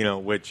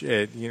 which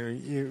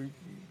you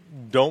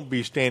don't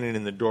be standing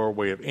in the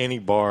doorway of any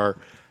bar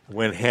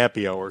when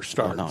happy hour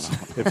starts. No.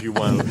 If you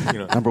want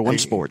to, number one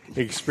sport,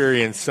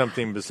 experience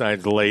something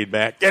besides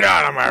laid-back. Get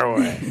out of my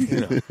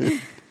way.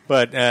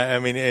 But,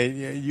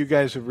 you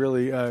guys have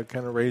really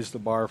kind of raised the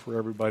bar for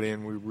everybody,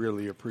 and we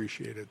really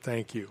appreciate it.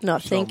 Thank you. No,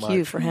 so thank much.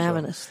 you for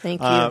having us.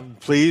 Thank you.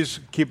 Please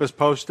keep us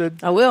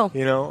posted. I will.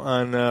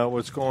 On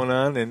what's going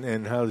on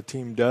and how the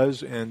team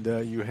does, and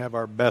you have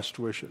our best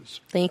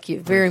wishes. Thank you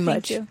very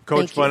much. You.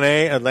 Coach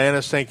Bonet,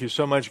 Atlantis, thank you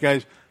so much,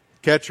 guys.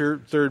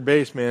 Catcher, third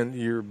base, man,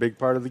 you're a big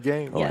part of the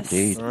game. Yes.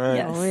 Indeed. All right.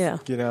 Yes. Oh, yeah.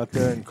 Get out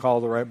there and call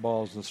the right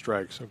balls and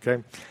strikes,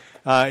 okay?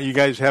 You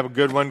guys have a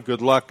good one.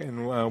 Good luck,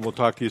 and we'll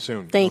talk to you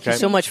soon. Thank you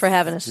so much for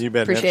having us. You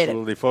bet. Appreciate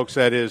Absolutely. Folks,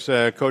 that is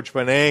Coach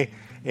Bonet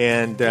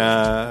and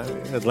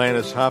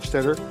Atlantis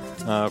Hofstetter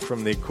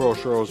from the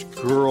Crossroads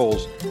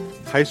Girls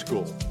High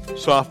School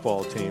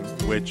softball team,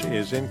 which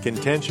is in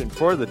contention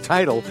for the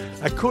title.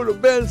 I could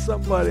have been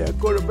somebody. I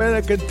could have been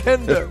a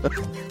contender.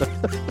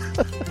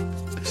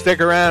 Stick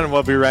around, and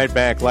we'll be right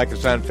back. Like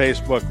us on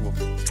Facebook.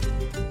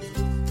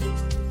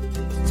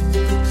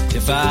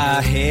 If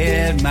I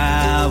had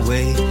my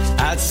way,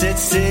 I'd set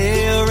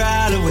sail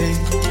right away.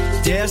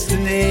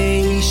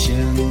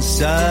 Destination,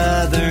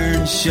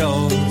 southern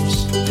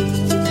shores.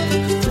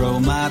 Throw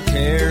my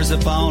cares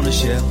upon a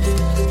shelf.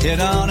 Head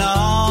on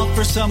off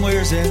for somewhere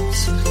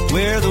else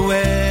where the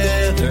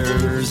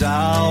weather's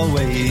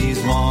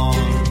always warm.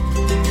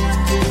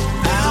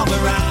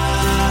 Alvarado.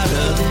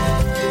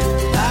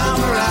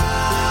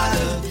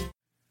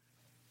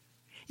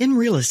 In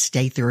real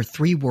estate, there are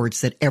 3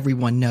 words that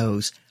everyone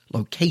knows.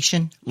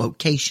 Location,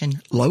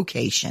 location,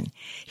 location.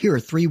 Here are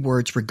 3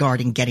 words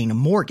regarding getting a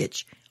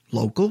mortgage.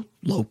 Local,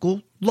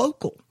 local,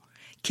 local.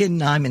 Ken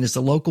Nyman is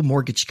the local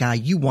mortgage guy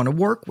you want to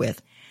work with.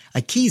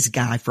 A Keys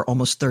guy for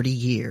almost 30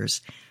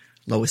 years.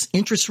 Lowest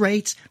interest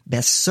rates,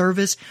 best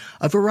service,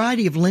 a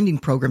variety of lending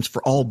programs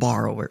for all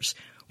borrowers.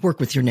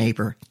 Work with your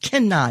neighbor.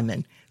 Ken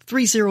Nyman,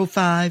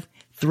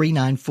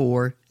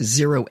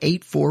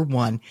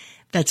 305-394-0841.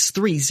 That's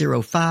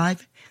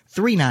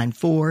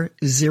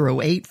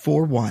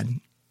 305-394-0841.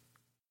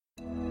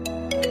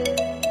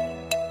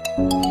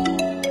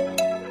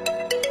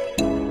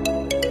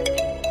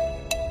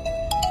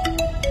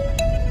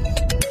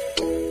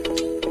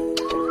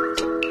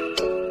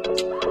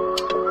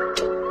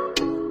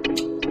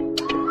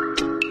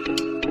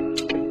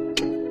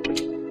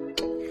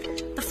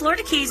 The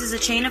Florida Keys is a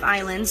chain of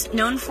islands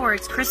known for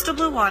its crystal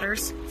blue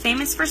waters,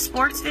 famous for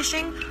sports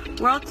fishing,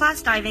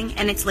 world-class diving,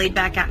 and its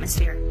laid-back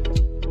atmosphere.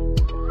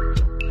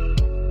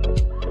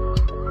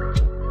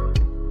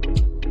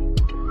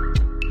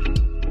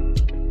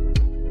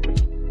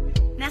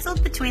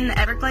 Nestled between the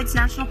Everglades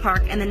National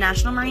Park and the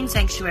National Marine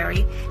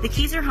Sanctuary, the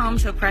Keys are home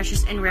to a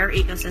precious and rare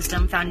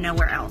ecosystem found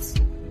nowhere else.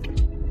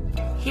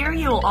 Here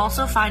you will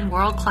also find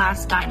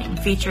world-class dining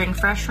featuring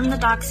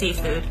fresh-from-the-dock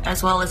seafood,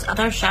 as well as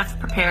other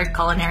chef-prepared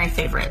culinary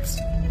favorites.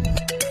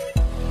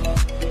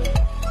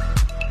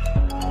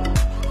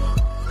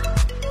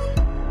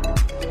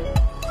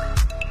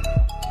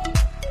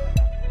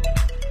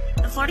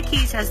 The Florida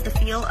Keys has the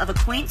feel of a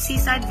quaint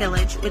seaside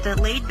village with a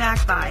laid-back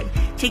vibe,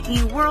 taking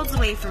you worlds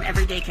away from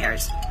everyday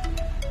cares.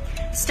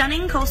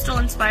 Stunning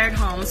coastal-inspired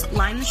homes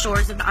line the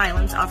shores of the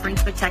islands, offering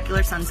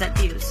spectacular sunset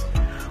views.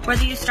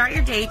 Whether you start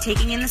your day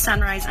taking in the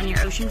sunrise on your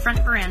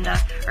oceanfront veranda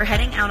or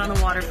heading out on the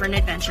water for an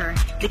adventure,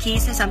 the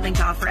Keys has something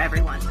to offer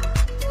everyone.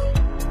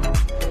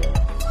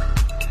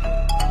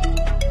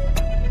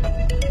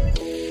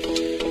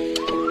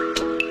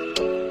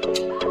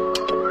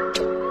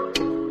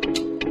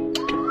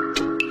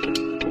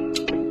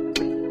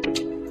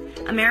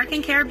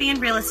 American Caribbean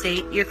Real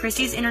Estate, your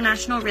Christie's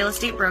International Real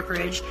Estate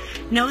Brokerage,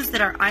 knows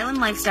that our island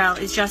lifestyle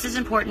is just as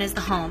important as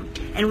the home,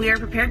 and we are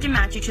prepared to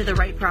match you to the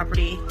right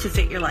property to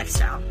fit your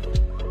lifestyle.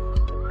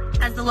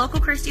 As the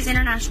local Christie's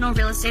International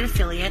Real Estate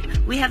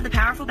affiliate, we have the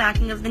powerful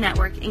backing of the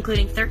network,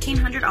 including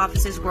 1,300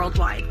 offices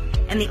worldwide,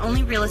 and the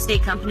only real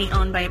estate company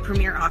owned by a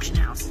premier auction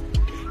house.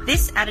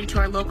 This, added to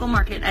our local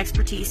market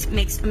expertise,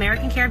 makes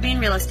American Caribbean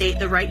Real Estate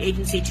the right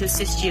agency to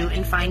assist you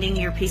in finding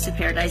your piece of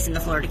paradise in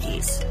the Florida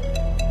Keys.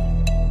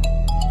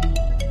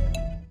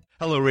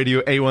 Hello,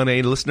 Radio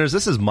A1A listeners.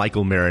 This is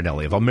Michael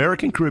Marinelli of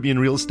American Caribbean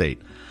Real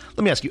Estate.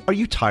 Let me ask you, are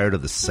you tired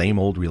of the same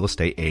old real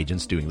estate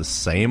agents doing the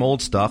same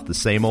old stuff the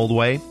same old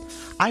way?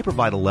 I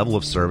provide a level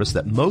of service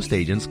that most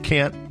agents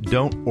can't,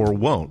 don't, or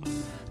won't.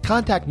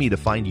 Contact me to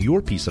find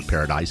your piece of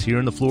paradise here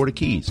in the Florida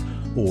Keys,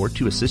 or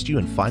to assist you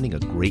in finding a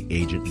great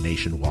agent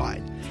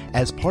nationwide.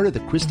 As part of the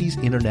Christie's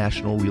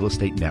International Real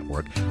Estate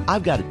Network,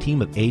 I've got a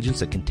team of agents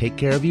that can take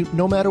care of you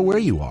no matter where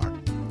you are.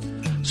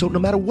 So no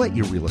matter what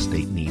your real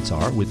estate needs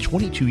are, with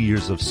 22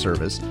 years of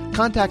service,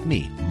 contact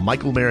me,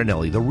 Michael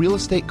Marinelli, the real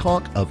estate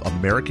conch of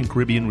American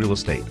Caribbean Real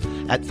Estate,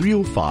 at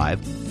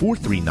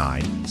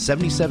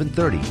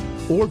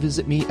 305-439-7730, or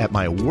visit me at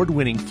my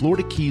award-winning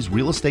Florida Keys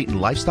Real Estate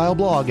and Lifestyle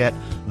blog at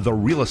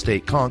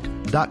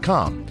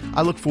therealestateconch.com.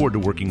 I look forward to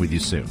working with you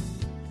soon.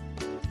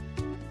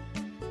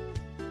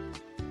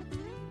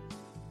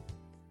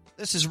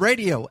 This is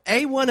Radio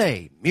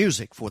A1A,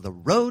 music for the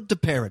road to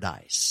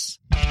paradise.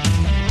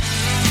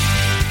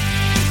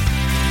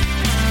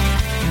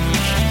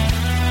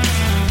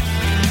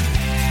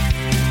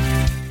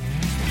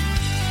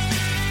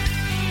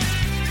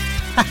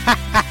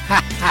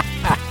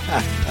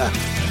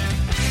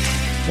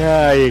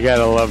 Yeah, you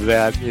gotta love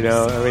that. You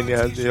know, I mean,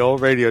 the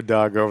old radio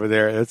dog over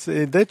there.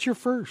 That's your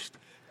first.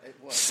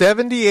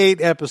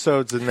 78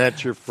 episodes, and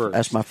that's your first.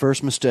 That's my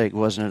first mistake,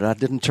 wasn't it? I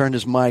didn't turn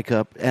his mic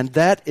up, and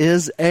that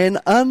is an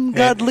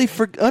ungodly,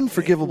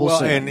 unforgivable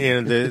sin.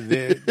 And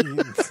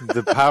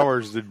the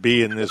powers that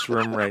be in this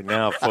room right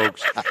now,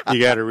 folks, you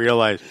got to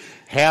realize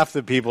half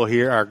the people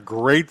here are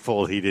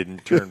grateful he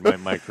didn't turn my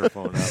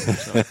microphone up.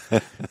 So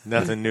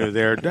nothing new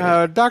there.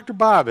 Dr.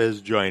 Bob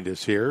has joined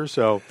us here,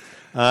 so.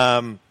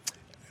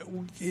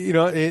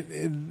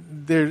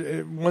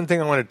 There's one thing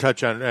I want to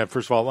touch on.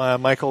 First of all,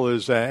 Michael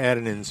is at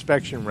an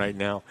inspection right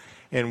now,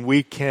 and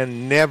we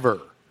can never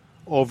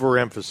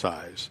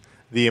overemphasize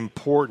the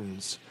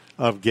importance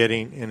of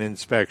getting an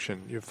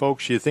inspection.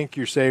 Folks, you think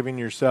you're saving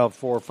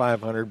yourself $400 or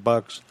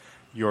 $500?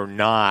 You're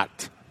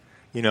not.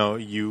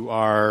 You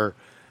are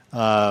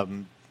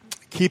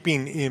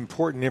keeping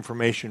important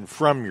information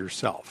from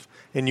yourself,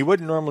 and you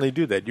wouldn't normally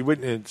do that. You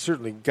wouldn't.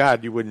 Certainly,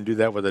 God, you wouldn't do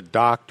that with a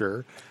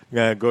doctor.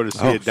 Go to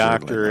see a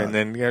doctor and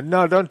then,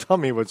 no, don't tell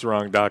me what's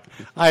wrong, doc.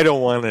 I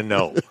don't want to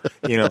know.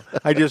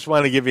 I just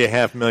want to give you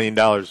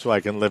 $500,000 so I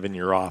can live in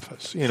your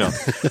office. Yeah,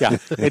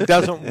 it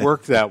doesn't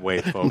work that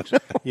way, folks.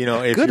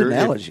 If good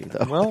analogy,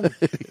 though. Well,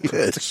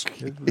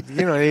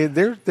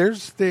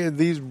 there's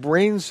these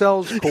brain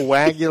cells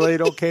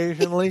coagulate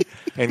occasionally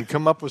and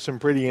come up with some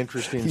pretty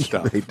interesting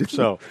stuff.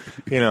 So,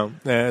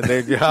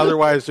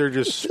 otherwise they're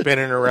just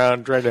spinning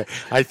around trying to,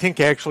 I think,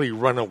 actually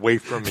run away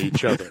from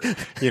each other.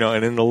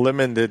 And in the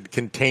limited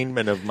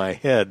containment of my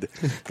head,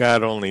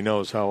 God only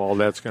knows how all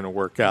that's going to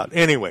work out.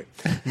 Anyway,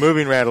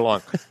 moving right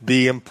along.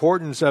 The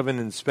importance of an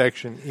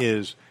inspection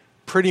is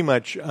pretty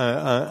much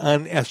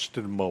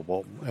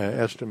unestimable.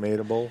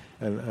 Inestimable.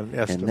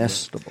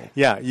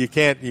 Yeah, you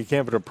can't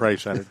put a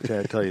price on it,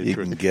 to tell you the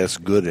truth. You can guess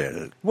good at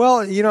it.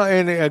 Well,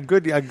 and a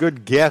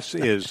good guess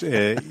is,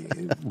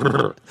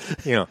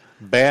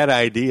 bad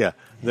idea.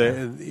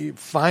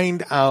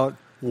 Find out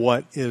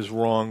what is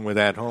wrong with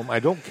that home. I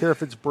don't care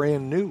if it's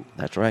brand new.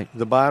 That's right.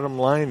 The bottom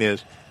line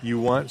is you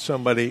want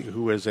somebody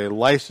who is a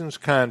licensed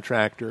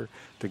contractor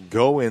to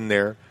go in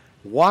there,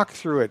 walk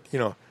through it,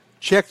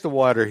 check the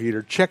water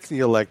heater, check the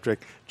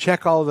electric,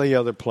 check all the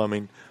other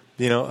plumbing,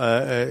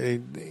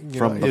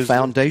 from the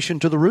foundation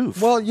to the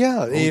roof. Well,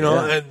 yeah.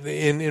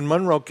 In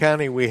Monroe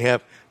County we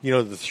have, the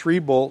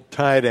 3-bolt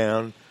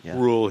tie-down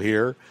rule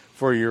here.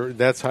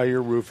 That's how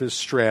your roof is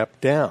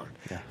strapped down.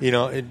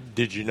 Yeah.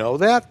 Did you know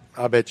that?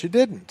 I bet you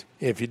didn't.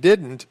 If you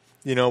didn't,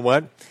 you know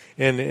what?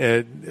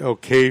 And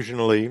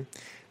occasionally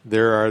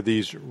there are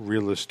these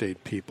real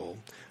estate people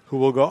who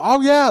will go,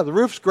 "Oh yeah, the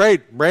roof's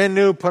great, brand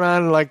new, put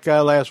on like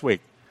last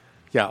week."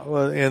 Yeah,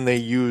 well, and they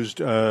used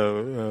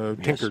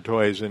Tinker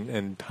Toys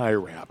and tie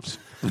wraps,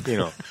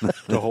 to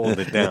hold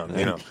it down.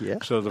 Yeah.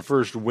 So the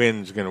first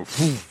wind's going to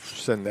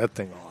send that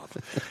thing off.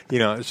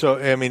 So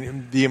I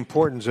mean, the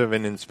importance of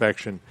an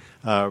inspection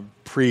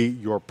pre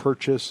your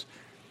purchase.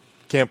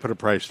 Can't put a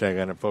price tag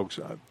on it, folks.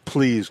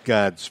 Please,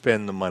 God,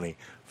 spend the money.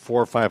 $400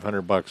 or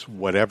 $500,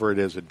 whatever it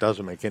is, it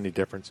doesn't make any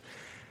difference.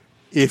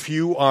 If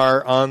you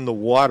are on the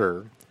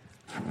water,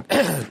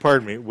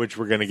 pardon me, which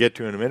we're going to get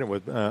to in a minute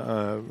with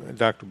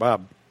Dr.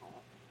 Bob,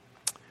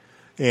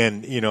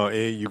 and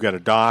you got a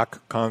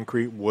dock,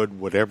 concrete, wood,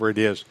 whatever it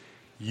is,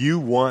 you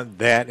want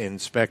that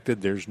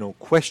inspected. There's no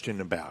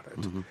question about it.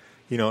 Mm-hmm.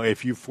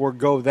 If you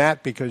forego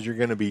that because you're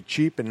going to be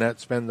cheap and not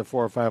spend the $400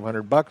 or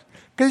 $500,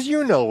 because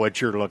you know what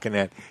you're looking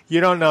at.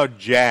 You don't know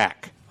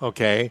jack,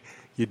 okay?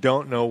 You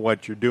don't know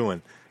what you're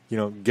doing.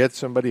 Get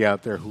somebody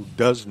out there who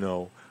does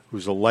know,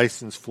 who's a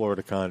licensed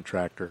Florida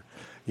contractor,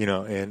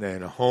 and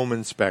a home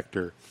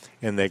inspector,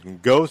 and they can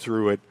go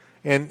through it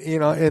and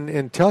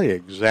and tell you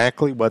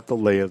exactly what the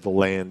lay of the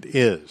land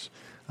is.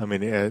 I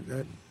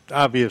mean,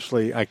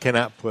 obviously, I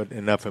cannot put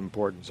enough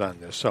importance on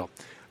this. So,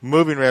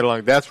 moving right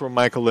along, that's where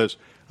Michael is.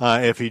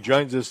 If he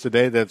joins us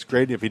today, that's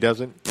great. If he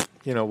doesn't,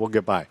 we'll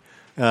get by.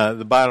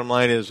 The bottom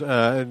line is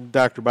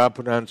Dr. Bob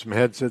put on some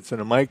headsets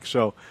and a mic.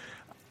 So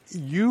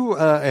you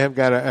have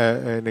got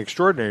an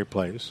extraordinary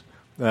place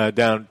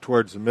down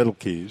towards the Middle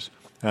Keys.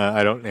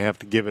 I don't have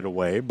to give it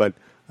away, but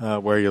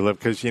where you live,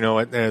 because you know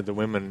what, the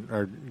women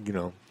are,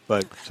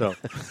 but so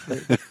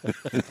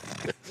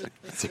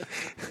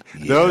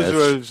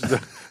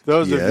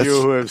those of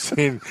you who have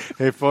seen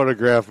a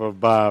photograph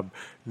of Bob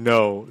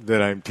know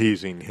that I'm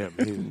teasing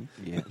him.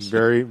 He's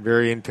very,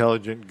 very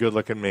intelligent,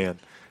 good-looking man.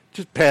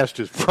 Just past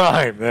his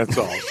prime, that's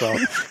all. So,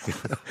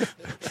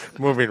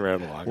 moving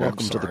right along.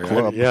 Welcome to the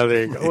club. Yeah,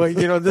 there you go.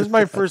 Well, this is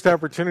my first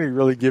opportunity to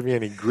really give you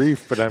any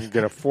grief, but I'm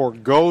going to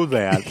forego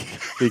that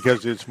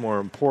because it's more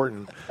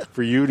important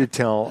for you to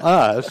tell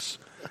us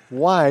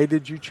why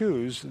did you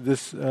choose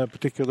this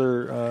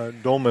particular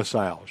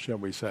domicile, shall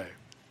we say?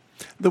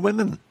 The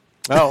women.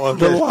 Oh,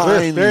 okay. The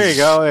lines. There you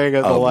go. There you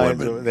go. The lines.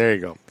 Women. There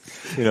you go.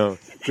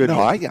 Good.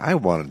 No, I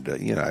wanted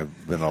to,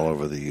 I've been all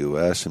over the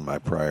U.S. in my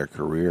prior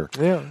career.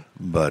 Yeah.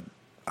 But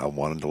I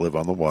wanted to live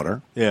on the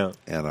water. Yeah.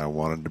 And I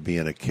wanted to be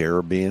in a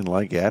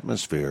Caribbean-like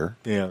atmosphere.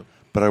 Yeah.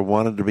 But I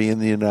wanted to be in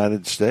the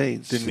United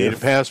States. Didn't need a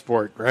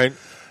passport, right?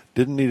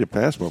 Didn't need a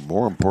passport.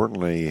 More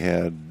importantly,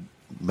 had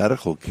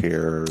medical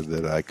care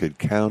that I could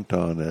count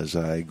on as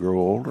I grow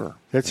older.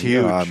 That's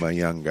huge. I'm a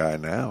young guy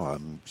now.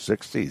 I'm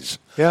 60s.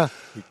 Yeah,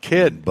 a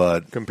kid,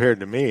 but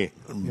compared to me.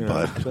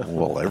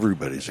 Well,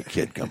 everybody's a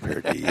kid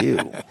compared to you.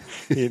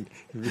 And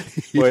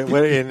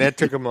that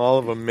took them all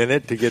of a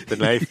minute to get the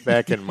knife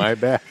back in my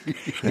back.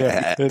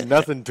 Yeah, there's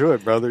nothing to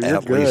it, brother. You're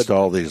At good. least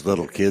all these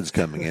little kids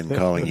coming in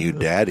calling you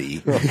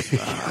daddy.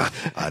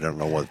 I don't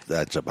know what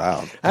that's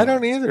about. I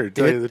don't either, to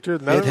tell you the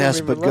truth. None it of them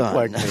has even begun. look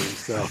like me,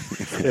 so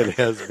it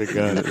has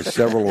begun.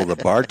 Several of the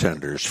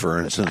bartenders,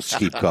 for instance,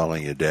 keep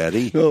calling you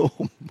daddy. Oh,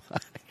 my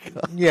God.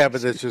 Yeah,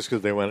 but that's just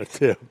because they want a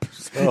tip.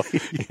 So,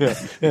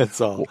 that's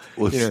all.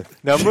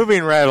 Now,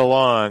 moving right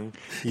along,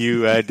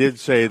 you did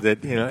say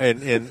that,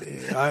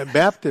 and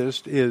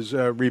Baptist is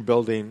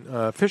rebuilding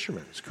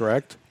Fisherman's,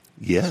 correct?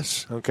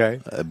 Yes. Okay.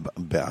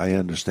 I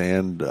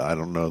understand. I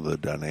don't know the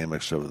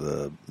dynamics of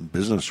the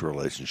business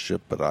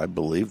relationship, but I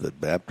believe that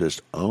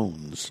Baptist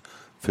owns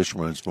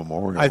Fisherman's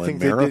Memorial and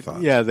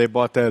Marathon. They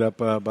bought that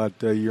up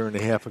about a year and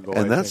a half ago.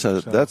 And that's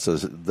a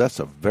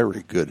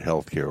very good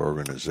healthcare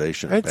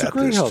organization. It's Baptist. a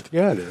great health.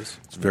 Yeah, it is.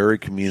 It's very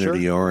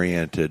community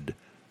oriented,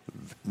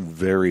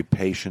 very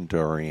patient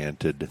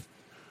oriented.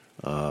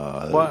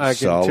 Well, I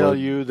can tell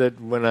you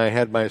that when I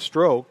had my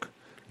stroke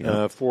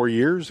 4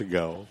 years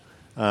ago,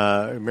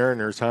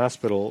 Mariners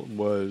Hospital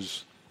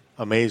was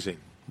amazing.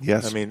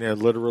 Yes, I mean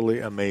literally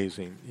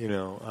amazing.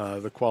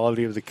 The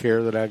quality of the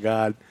care that I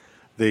got.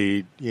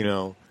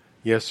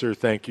 Yes, sir,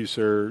 thank you,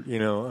 sir.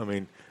 I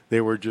mean,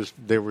 they were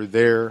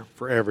there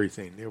for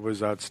everything. It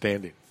was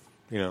outstanding.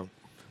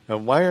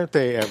 And why aren't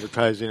they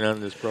advertising on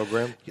this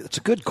program? It's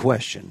a good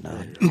question.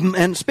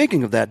 And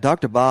speaking of that,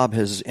 Dr. Bob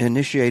has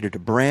initiated a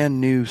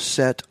brand new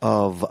set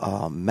of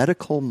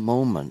medical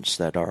moments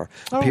that are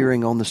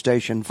appearing on the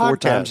station 4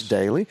 times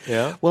daily.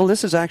 Yeah. Well,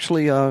 this is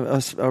actually a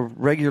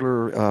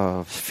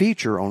regular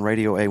feature on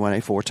Radio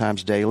A1A 4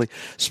 times daily,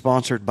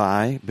 sponsored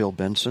by Bill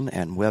Benson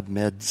and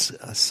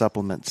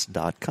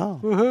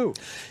WebMedsSupplements.com. Woohoo!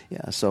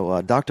 Yeah, so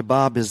Dr.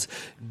 Bob is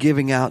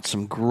giving out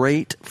some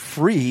great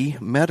free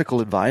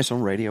medical advice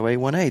on Radio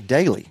A1A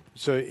daily.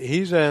 So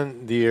he's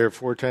on the air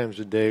 4 times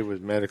a day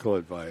with medical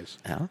advice.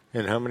 Yeah.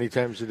 And how many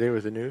times a day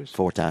with the news?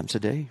 4 times a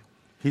day.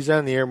 He's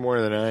on the air more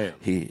than I am.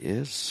 He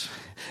is.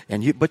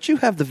 But you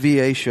have the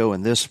VA show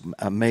and this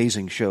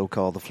amazing show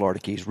called the Florida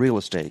Keys Real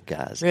Estate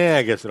Guys. Yeah,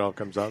 I guess it all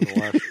comes out in the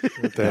wash.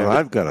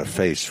 I've got a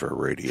face for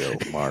radio,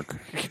 Mark.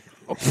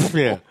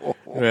 Yeah.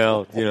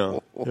 Well,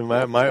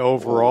 my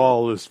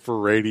overall is for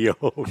radio,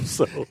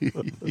 so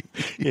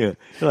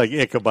like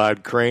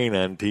Ichabod Crane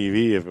on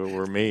TV if it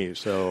were me.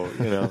 So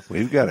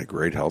we've got a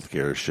great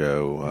healthcare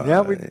show,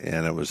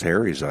 and it was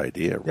Harry's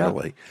idea,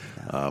 really,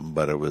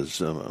 but it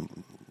was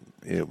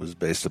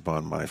based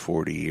upon my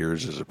 40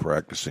 years as a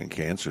practicing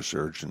cancer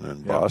surgeon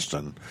in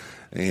Boston,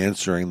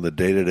 answering the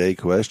day-to-day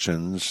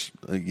questions.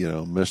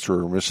 Mr.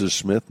 or Mrs.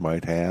 Smith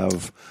might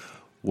have.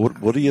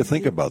 What do you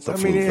think about the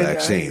flu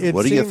vaccine?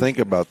 What do you think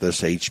about this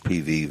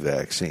HPV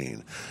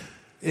vaccine?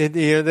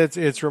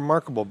 It's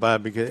remarkable,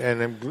 Bob,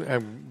 and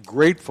I'm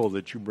grateful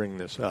that you bring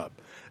this up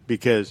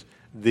because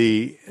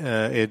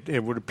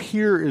it would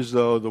appear as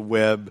though the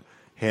web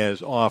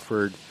has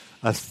offered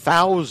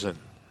 1,000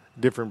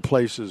 different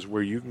places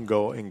where you can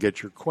go and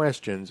get your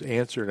questions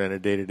answered on a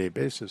day-to-day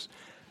basis.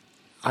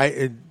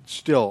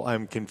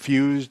 I'm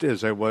confused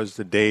as I was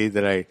the day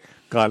that I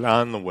got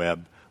on the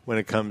web when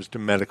it comes to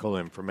medical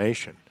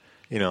information,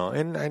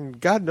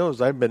 and God knows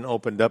I've been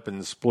opened up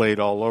and displayed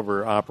all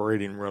over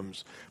operating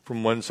rooms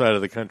from one side of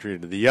the country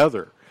to the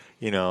other,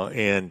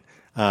 and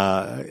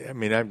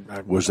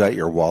was that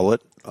your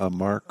wallet,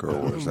 Mark, or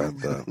was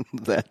that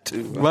that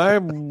too? My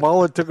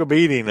wallet took a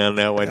beating on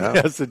that one. Yeah.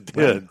 Yes, it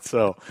did. Right.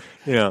 So,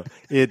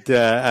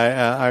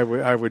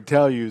 I would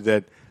tell you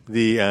that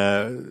the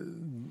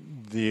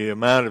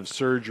amount of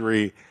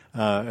surgery.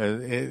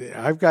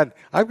 I've got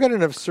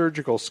enough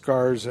surgical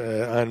scars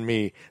on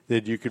me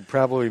that you could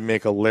probably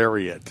make a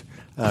lariat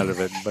out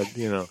of it. But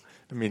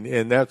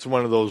and that's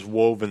one of those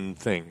woven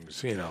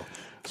things.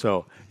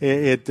 So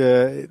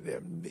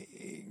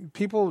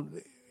people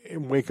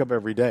wake up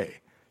every day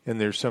and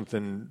there's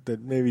something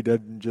that maybe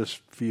doesn't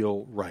just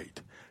feel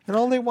right, and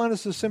all they want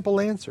is a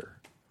simple answer.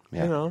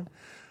 Yeah.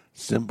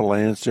 Simple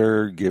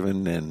answer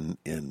given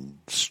in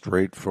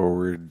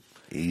straightforward,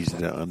 easy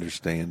to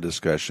understand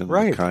discussion.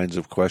 Right. The kinds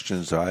of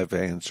questions I've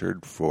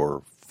answered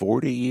for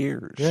 40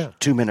 years. Yeah.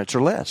 2 minutes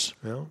or less.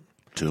 Yeah.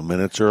 2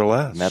 minutes or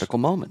less. Medical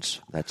moments.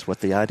 That's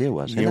what the idea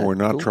was. We're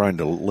not trying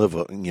to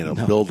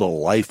build a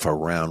life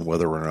around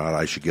whether or not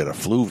I should get a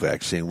flu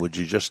vaccine. Would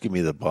you just give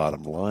me the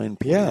bottom line,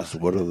 please? Yeah.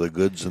 What are the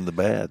goods and the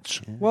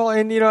bads? Yeah. Well,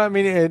 and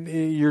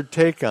your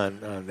take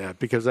on that,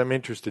 because I'm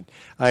interested.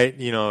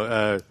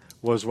 I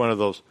was one of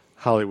those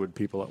Hollywood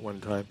people at one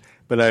time,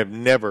 but I've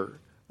never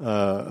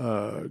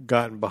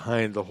gotten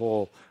behind the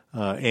whole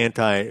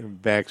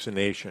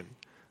anti-vaccination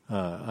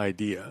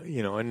idea,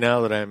 and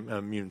now that I'm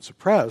immune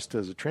suppressed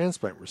as a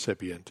transplant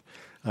recipient,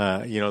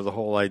 The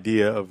whole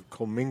idea of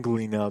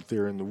commingling out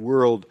there in the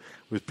world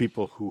with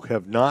people who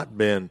have not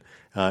been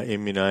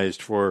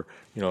immunized for,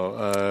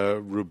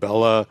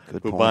 rubella,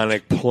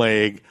 bubonic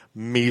plague,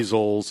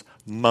 measles,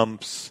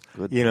 mumps.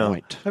 Good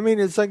point. I mean,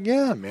 it's like,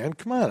 yeah, man,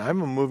 come on.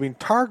 I'm a moving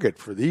target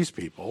for these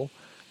people,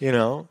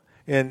 And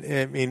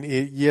I mean,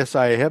 yes,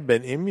 I have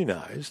been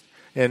immunized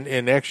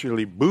and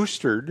actually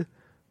boosted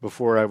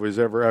before I was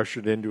ever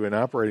ushered into an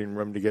operating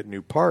room to get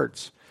new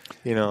parts.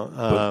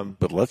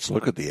 But let's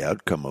look at the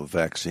outcome of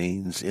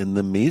vaccines in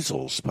the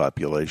measles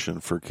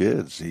population for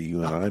kids.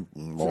 You and I,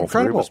 all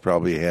three of us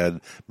probably had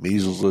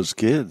measles as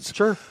kids.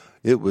 Sure.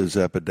 It was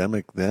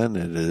epidemic then,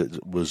 and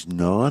it was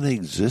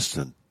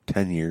non-existent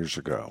 10 years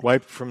ago.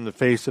 Wiped from the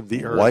face of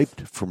the earth.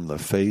 Wiped from the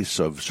face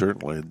of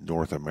certainly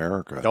North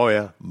America. Oh,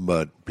 yeah.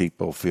 But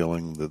people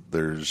feeling that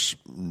there's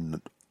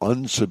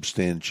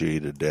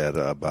unsubstantiated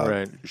data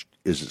about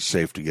is it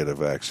safe to get a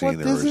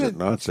vaccine or is it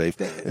not safe?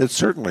 It's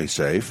certainly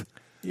safe.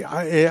 Yeah,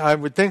 I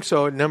would think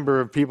so. A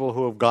number of people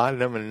who have gotten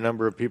them and a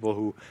number of people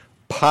who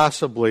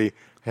possibly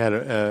had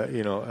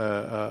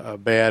a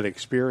bad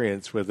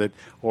experience with it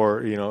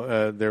or,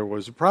 there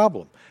was a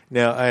problem.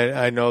 Now,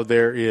 I know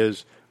there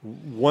is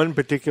one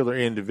particular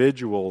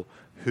individual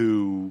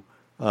who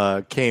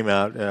came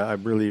out, I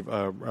believe,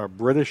 a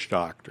British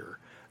doctor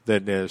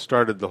that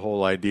started the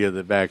whole idea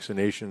that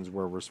vaccinations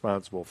were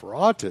responsible for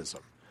autism.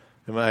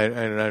 And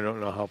I don't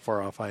know how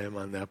far off I am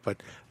on that,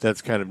 but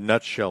that's kind of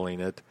nutshelling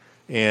it.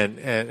 And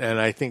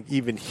I think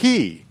even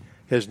he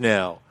has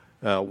now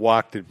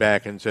walked it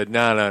back and said,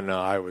 no,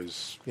 I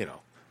was,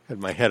 had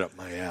my head up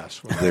my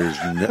ass.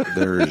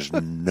 There is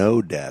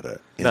no data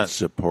in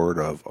support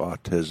of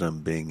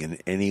autism being in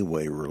any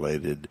way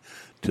related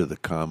to the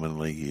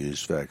commonly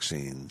used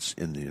vaccines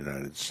in the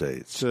United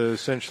States. So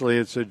essentially,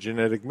 it's a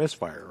genetic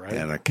misfire, right?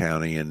 And a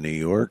county in New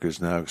York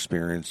is now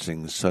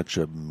experiencing such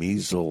a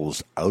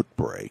measles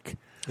outbreak.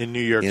 In New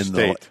York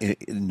State.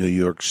 In New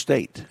York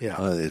State.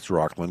 Yeah. It's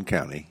Rockland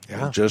County,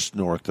 just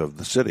north of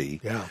the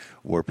city,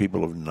 where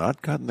people have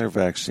not gotten their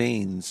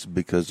vaccines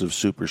because of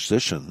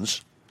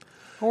superstitions,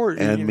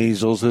 and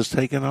measles has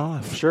taken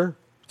off. Sure.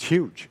 It's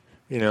huge.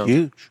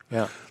 Huge.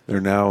 Yeah. They're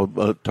now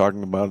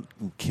talking about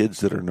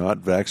kids that are not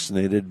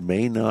vaccinated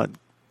may not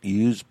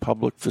use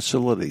public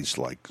facilities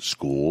like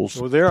schools,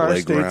 Well, there are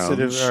playgrounds.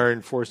 states that are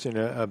enforcing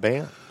a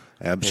ban.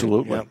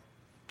 Absolutely.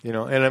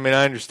 And I mean,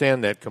 I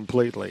understand that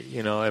completely.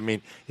 I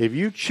mean, if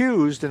you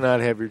choose to not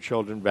have your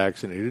children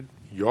vaccinated,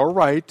 you're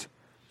right.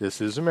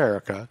 This is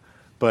America.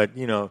 But,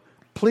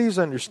 please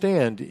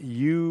understand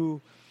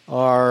you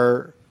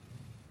are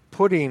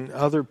putting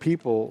other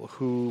people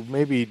who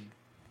maybe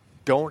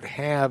don't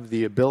have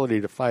the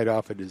ability to fight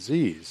off a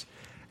disease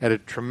at a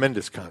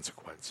tremendous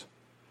consequence.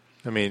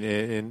 I mean,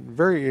 in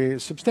very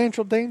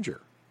substantial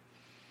danger.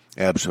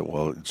 Absolutely.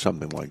 Well,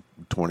 something like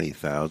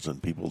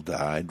 20,000 people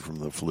died from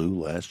the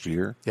flu last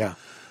year. Yeah.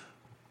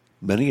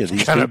 Many of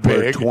these people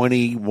are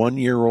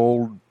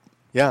 21-year-old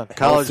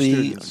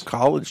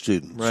college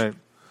students. Right.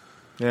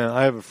 Yeah,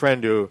 I have a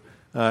friend who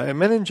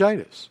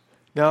meningitis.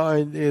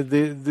 Now,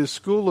 the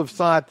school of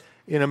thought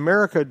in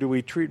America, do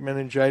we treat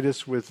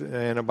meningitis with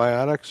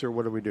antibiotics or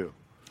what do we do?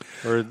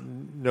 Or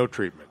no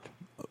treatment?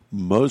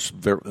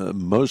 Most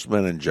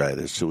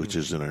meningitis, which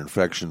is an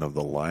infection of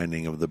the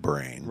lining of the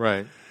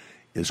brain,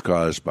 is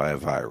caused by a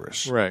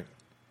virus. Right.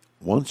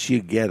 Once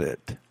you get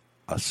it,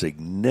 a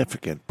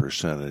significant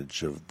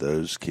percentage of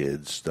those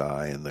kids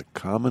die, and the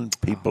common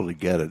people to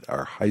get it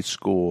are high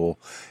school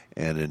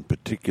and in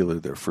particular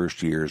their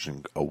first years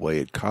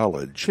away at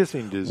college.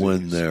 Kissing disease.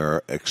 When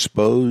they're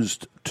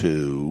exposed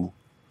to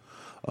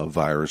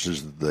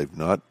viruses that they've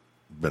not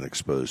been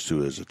exposed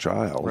to as a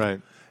child.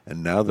 Right.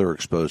 And now they're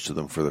exposed to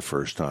them for the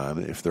first time.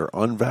 If they're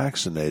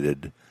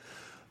unvaccinated,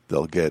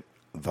 they'll get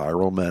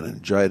viral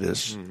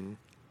meningitis,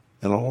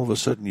 and all of a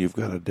sudden you've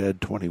got a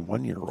dead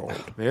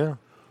 21-year-old. Yeah.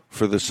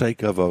 For the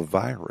sake of a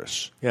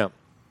virus. Yeah.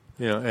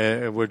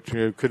 Which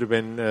could have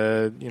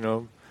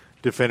been,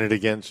 defended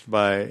against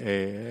by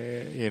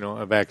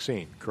a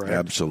vaccine, correct?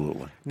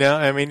 Absolutely. Now,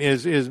 I mean,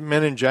 is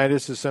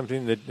meningitis is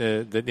something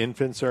that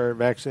infants are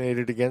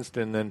vaccinated against,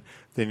 and then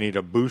they need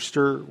a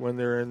booster when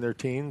they're in their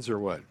teens, or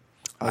what?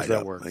 How does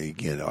that work?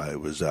 Again, I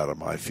was out of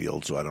my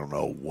field, so I don't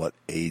know what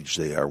age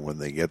they are when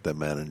they get the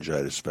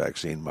meningitis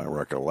vaccine. My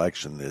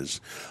recollection is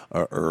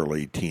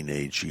early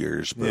teenage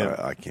years, but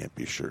I can't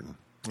be certain.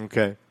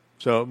 Okay.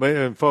 So,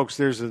 but folks,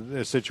 there's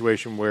a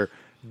situation where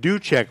do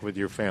check with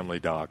your family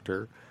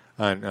doctor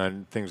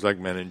on things like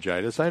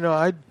meningitis. I know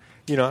I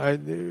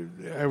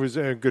was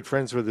good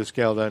friends with this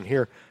gal down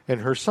here,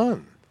 and her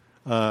son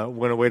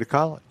went away to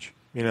college,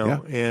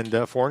 and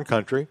a foreign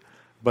country,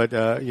 but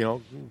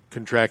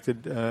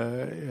contracted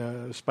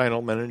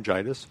spinal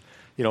meningitis,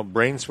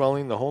 brain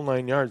swelling, the whole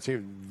 9 yards. He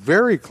was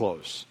very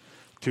close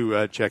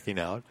to checking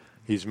out.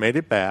 He's made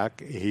it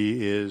back.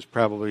 He is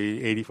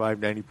probably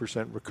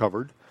 85-90%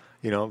 recovered.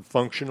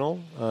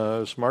 Functional,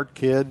 smart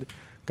kid,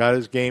 got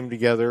his game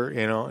together,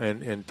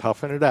 and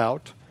toughen it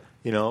out,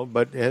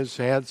 but has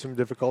had some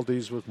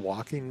difficulties with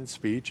walking and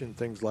speech and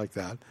things like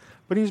that.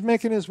 But he's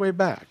making his way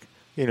back,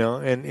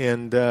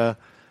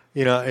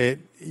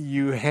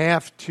 You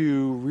have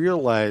to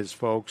realize,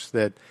 folks,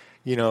 that,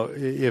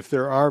 if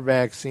there are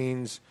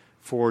vaccines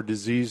for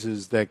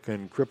diseases that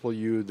can cripple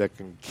you, that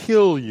can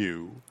kill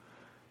you,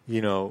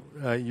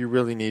 you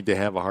really need to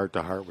have a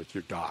heart-to-heart with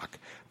your doc.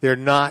 They're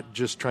not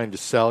just trying to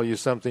sell you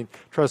something.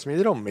 Trust me,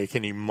 they don't make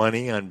any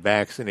money on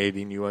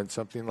vaccinating you on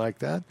something like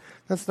that.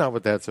 That's not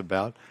what that's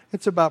about.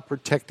 It's about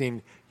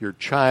protecting your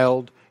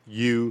child,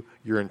 your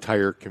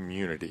entire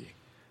community.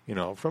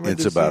 From a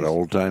it's disease. about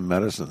old-time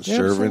medicine,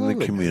 serving the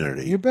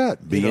community. You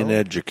bet. Be an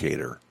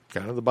educator.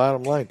 Kind of the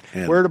bottom line.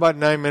 We're at about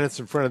 9 minutes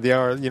in front of the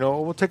hour.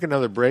 We'll take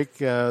another break.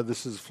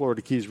 This is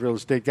Florida Keys Real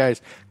Estate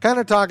Guys, kind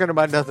of talking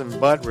about nothing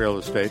but real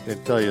estate, to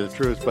tell you the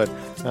truth, but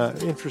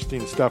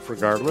interesting stuff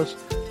regardless.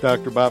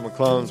 Dr. Bob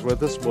McClellan's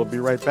with us. We'll be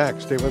right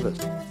back. Stay with us.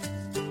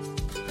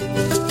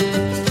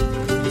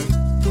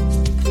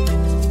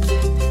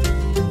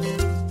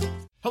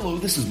 Hello,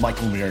 this is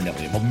Michael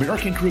Marinelli of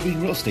American Caribbean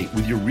Real Estate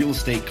with your Real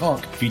Estate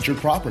Conk featured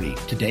property.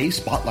 Today,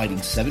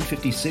 spotlighting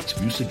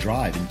 756 Musa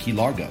Drive in Key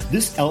Largo.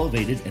 This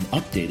elevated and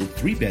updated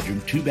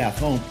 3-bedroom, 2-bath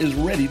home is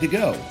ready to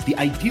go. The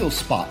ideal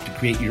spot to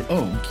create your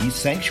own Key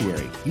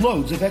sanctuary.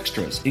 Loads of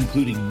extras,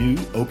 including new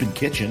open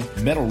kitchen,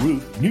 metal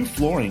roof, new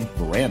flooring,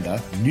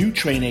 veranda, new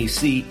train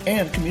AC,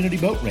 and community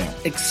boat ramp.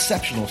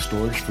 Exceptional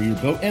storage for your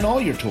boat and all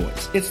your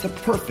toys. It's the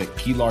perfect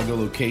Key Largo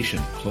location,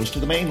 close to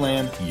the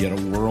mainland, yet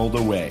a world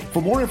away.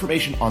 For more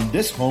information on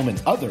this home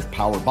and other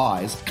power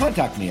buys,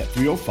 contact me at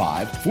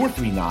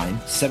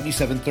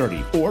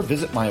 305-439-7730 or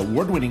visit my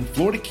award-winning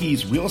Florida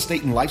Keys Real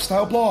Estate and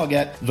Lifestyle blog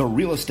at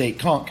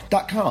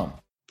therealestateconk.com.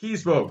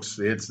 Keys folks,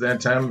 it's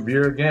that time of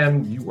year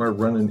again. You are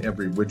running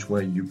every which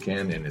way you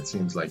can, and it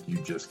seems like you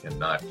just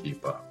cannot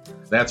keep up.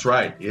 That's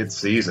right, it's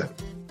season.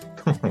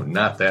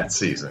 Not that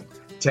season.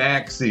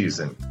 Tax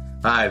season.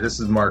 Hi, this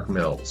is Mark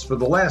Mills. For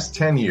the last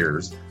 10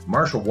 years,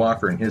 Marshall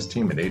Walker and his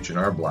team at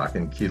H&R Block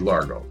in Key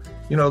Largo,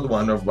 the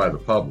one over by the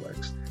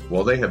Publix,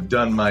 well, they have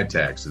done my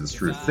taxes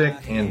through thick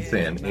and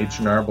thin.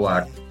 H&R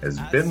Block has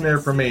been there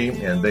for me,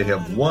 and they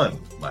have won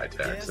my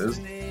taxes.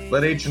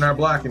 Let H&R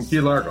Block in Key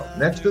Largo,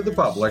 next to the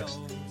Publix,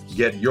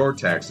 get your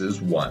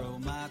taxes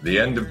won. The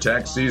end of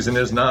tax season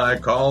is nigh.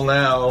 Call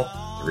now,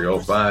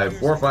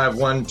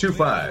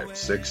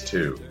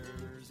 305-451-2562.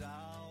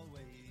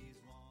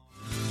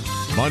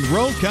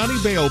 Monroe County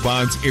Bail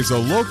Bonds is a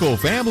local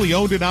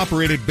family-owned and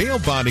operated bail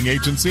bonding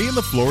agency in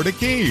the Florida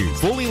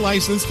Keys. Fully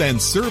licensed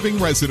and serving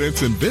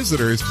residents and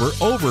visitors for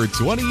over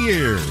 20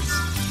 years.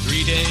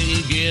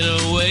 3-day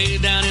getaway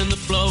down in the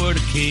Florida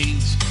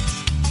Keys.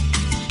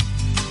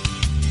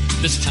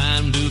 This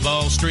time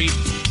Duval Street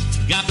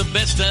got the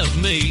best of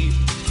me.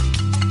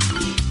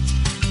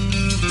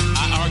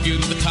 I argued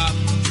with the cop.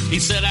 He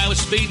said I was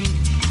speeding.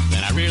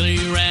 Then I really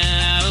ran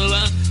out of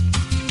luck.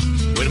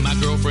 When my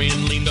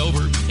girlfriend leaned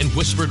over and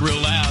whispered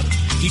real loud,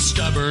 he's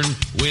stubborn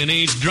when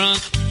he's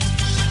drunk.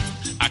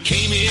 I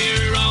came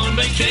here on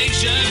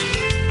vacation.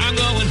 I'm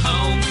going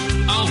home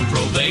on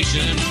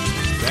probation.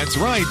 That's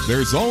right.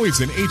 There's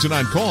always an agent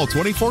on call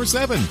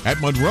 24/7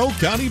 at Monroe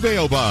County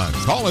Bail Bonds.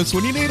 Call us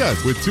when you need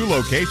us with 2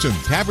 locations.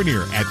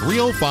 Tavernier at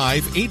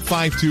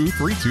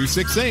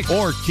 305-852-3268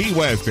 or Key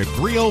West at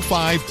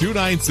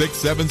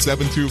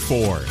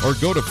 305-296-7724 or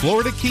go to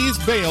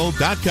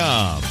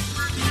FloridaKeysBail.com.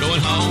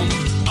 Going home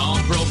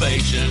on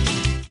probation.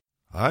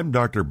 I'm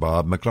Dr.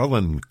 Bob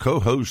McClellan,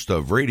 co-host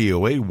of Radio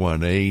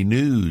A1A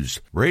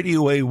News.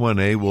 Radio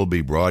A1A will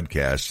be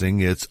broadcasting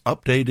its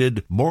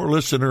updated, more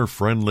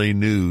listener-friendly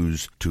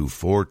news to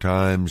 4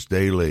 times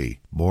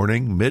daily,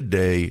 morning,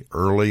 midday,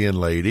 early, and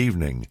late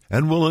evening,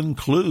 and will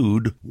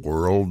include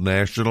world,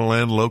 national,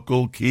 and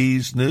local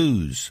Keys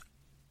news.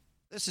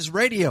 This is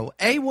Radio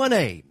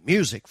A1A,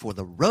 music for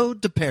the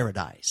road to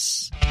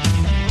paradise.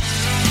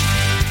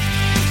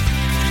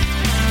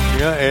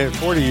 And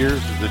 40 years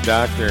as a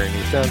doctor, and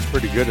he sounds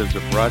pretty good as a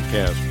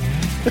broadcaster.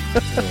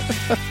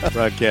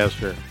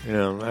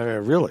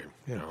 Really,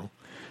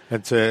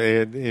 It's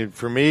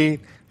for me.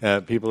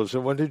 People have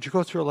said, "Well, did you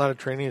go through a lot of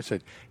training?" I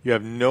said, "You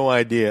have no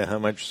idea how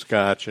much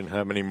scotch and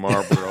how many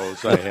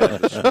Marlboros I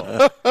had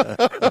to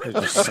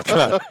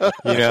smoke."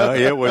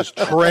 It was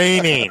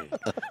training.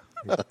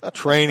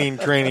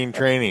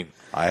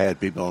 I had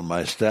people on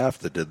my staff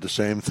that did the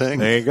same thing.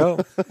 There you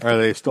go. Are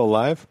they still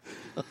alive?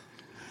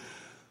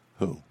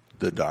 Who?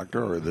 The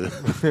doctor or the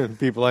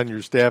people on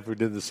your staff who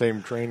did the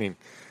same training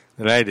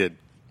that I did?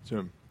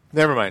 So,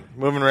 never mind.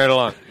 Moving right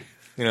along.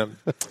 Flu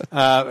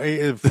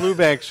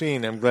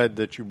vaccine. I'm glad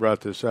that you brought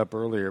this up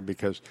earlier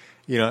because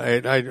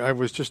I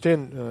was just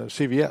in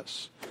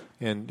CVS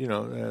and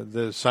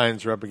the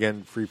signs are up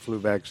again: free flu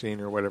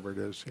vaccine or whatever it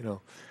is.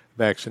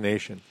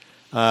 Vaccination.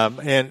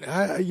 And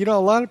a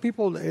lot of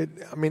people.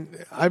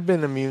 I've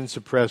been immune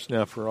suppressed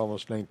now for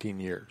almost 19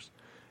 years.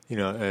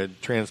 A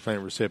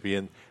transplant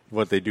recipient.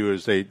 What they do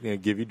is they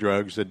give you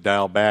drugs that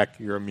dial back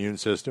your immune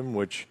system,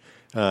 which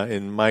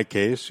in my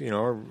case,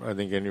 or I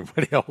think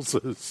anybody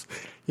else's,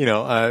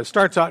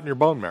 starts out in your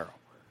bone marrow,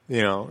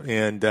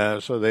 and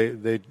so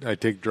I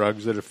take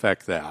drugs that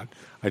affect that.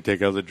 I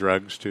take other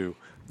drugs to,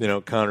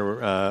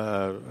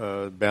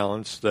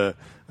 counterbalance the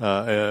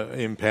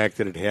impact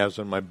that it has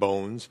on my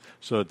bones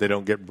so that they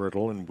don't get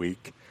brittle and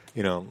weak.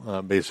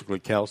 Basically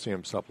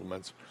calcium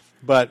supplements.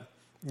 But,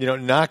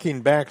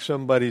 knocking back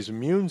somebody's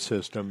immune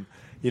system,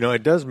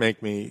 it does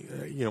make me,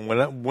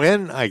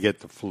 when I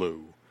get the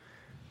flu,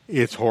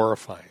 it's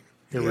horrifying.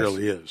 It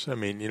really is. I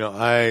mean,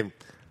 I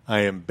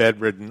am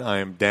bedridden. I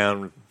am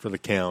down for the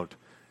count.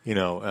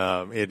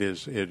 It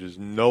is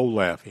no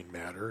laughing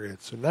matter.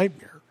 It's a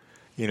nightmare.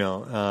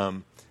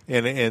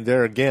 And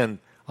there again,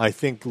 I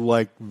think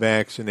like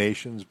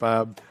vaccinations,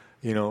 Bob,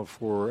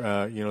 for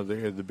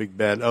the big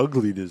bad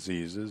ugly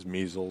diseases,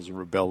 measles,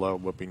 rubella,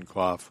 whooping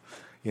cough,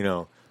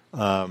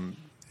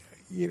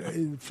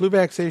 flu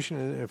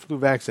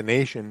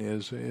vaccination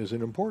is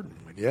an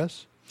important one.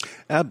 Yes.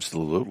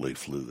 Absolutely,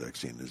 flu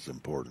vaccine is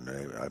important.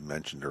 I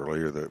mentioned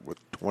earlier that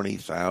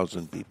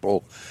 20,000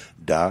 people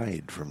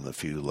died from the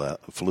flu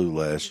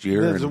last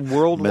year. Is it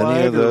worldwide?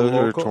 Many of those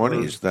are local,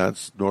 20s.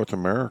 That's North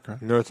America.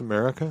 North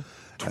America?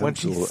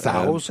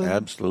 20,000?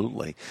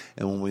 Absolutely.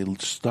 And when we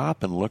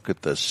stop and look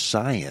at the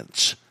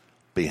science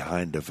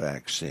behind a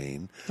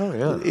vaccine,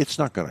 it's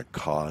not going to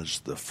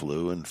cause the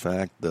flu. In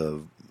fact,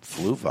 the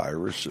flu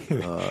virus,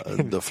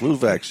 the flu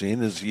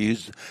vaccine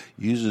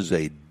uses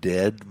a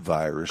dead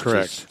virus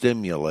to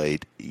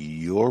stimulate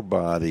your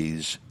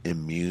body's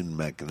immune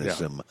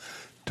mechanism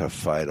to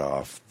fight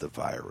off the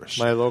virus.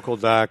 My local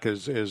doc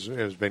has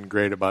been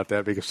great about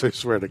that because I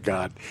swear to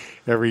God,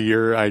 every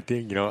year I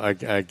think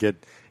I get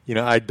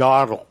I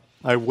dawdle,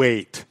 I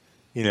wait,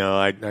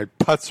 I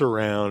putz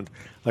around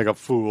like a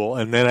fool,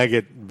 and then I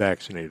get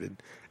vaccinated,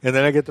 and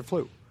then I get the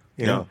flu.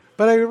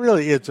 But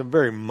it's a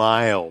very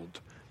mild.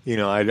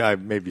 I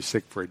may be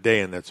sick for a day,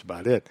 and that's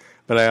about it.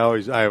 But I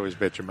always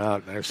bitch him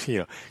out.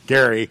 And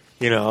Gary,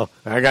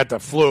 I got the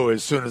flu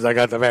as soon as I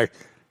got the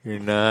vaccine. You're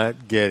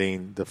not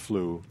getting the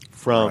flu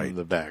from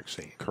the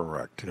vaccine.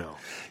 Correct. No.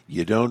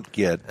 You don't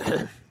get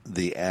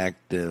the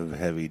active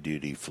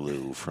heavy-duty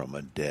flu from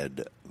a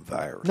dead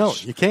virus. No,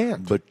 you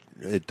can't. But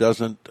it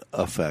doesn't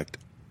affect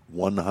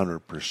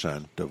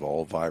 100% of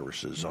all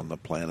viruses on the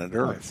planet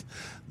Earth.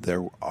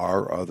 There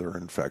are other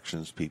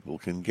infections people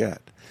can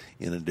get.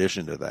 In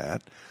addition to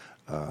that,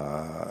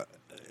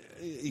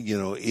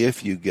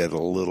 if you get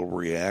a little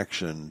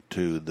reaction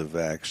to the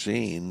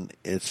vaccine,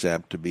 it's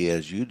apt to be,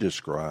 as you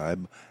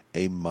describe,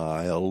 a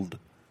mild,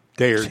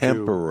 day or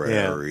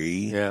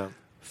temporary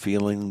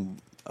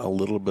feeling, a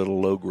little bit of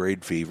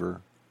low-grade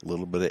fever, a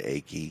little bit of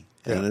achy,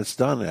 and it's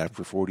done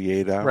after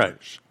 48 hours.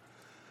 Right.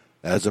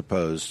 As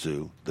opposed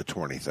to the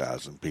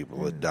 20,000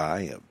 people that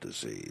die of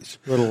disease.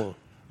 Little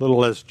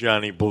less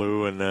Johnny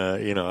Blue, and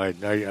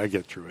I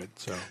get through it.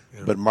 So,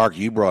 But Mark,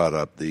 you brought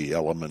up the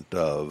element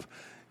of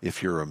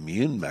if your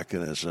immune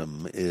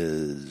mechanism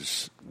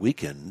is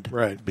weakened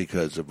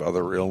because of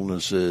other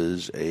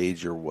illnesses,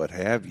 age, or what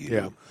have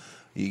you.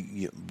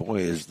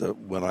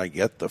 When I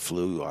get the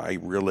flu, I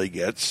really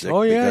get sick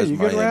because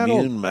my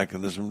immune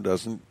mechanism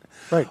doesn't.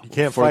 Right, you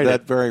can't For fight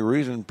that it. very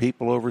reason,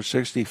 people over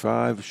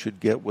 65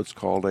 should get what's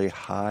called a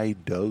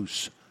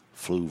high-dose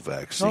flu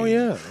vaccine. Oh,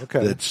 yeah,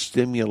 okay. That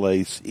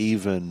stimulates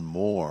even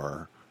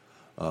more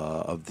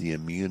of the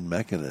immune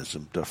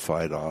mechanism to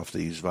fight off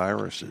these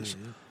viruses.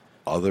 Mm-hmm.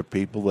 Other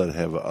people that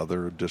have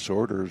other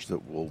disorders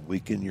that will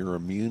weaken your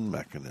immune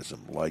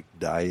mechanism, like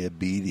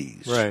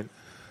diabetes. Right.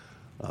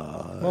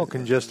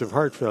 Congestive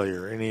heart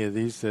failure, any of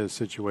these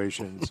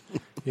situations,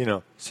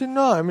 So,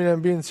 no, I mean,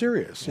 I'm being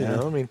serious,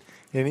 I mean,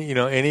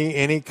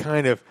 any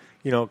kind of,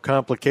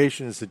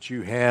 complications that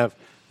you have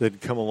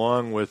that come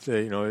along with,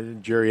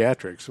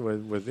 geriatrics,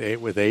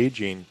 with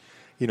aging,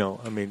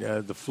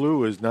 the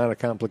flu is not a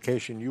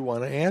complication you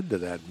want to add to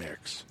that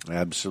mix.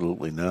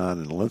 Absolutely not.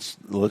 And let's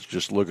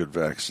just look at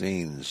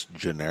vaccines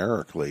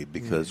generically,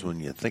 because when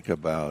you think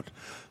about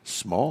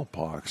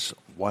smallpox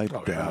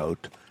wiped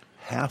out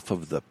half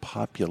of the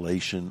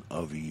population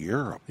of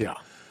Europe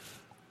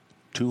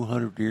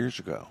 200 years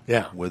ago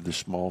with the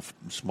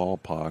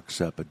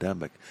smallpox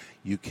epidemic.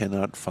 You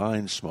cannot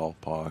find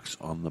smallpox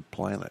on the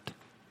planet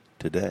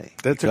today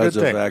because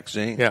of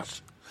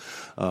vaccines.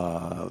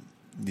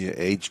 The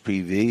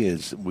HPV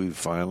is, we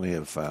finally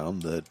have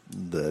found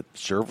that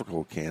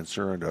cervical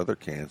cancer and other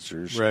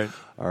cancers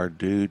are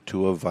due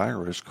to a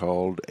virus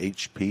called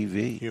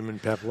HPV. Human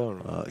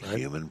papilloma.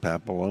 Human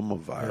papilloma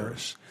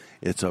virus.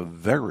 It's a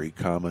very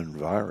common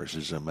virus.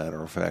 As a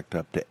matter of fact,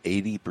 up to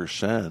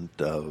 80%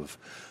 of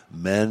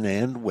men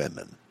and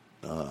women,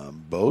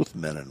 both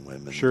men and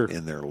women,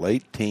 in their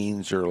late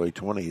teens, early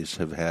 20s,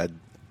 have had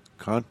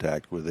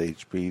contact with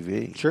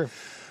HPV. Sure.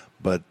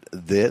 But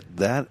that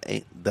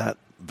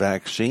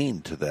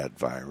vaccine to that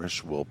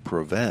virus will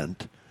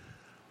prevent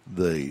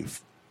the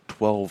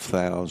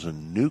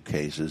 12,000 new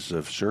cases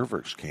of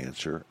cervix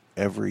cancer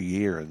every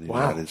year in the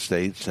United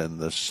States, and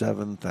the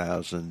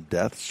 7,000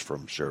 deaths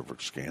from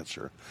cervix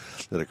cancer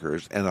that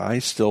occurs. And I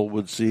still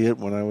would see it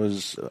when I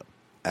was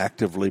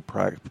actively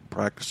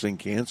practicing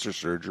cancer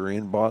surgery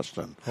in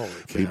Boston.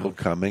 People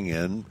coming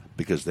in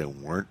because they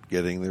weren't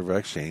getting their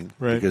vaccine,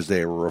 because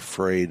they were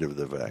afraid of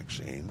the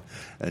vaccine,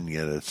 and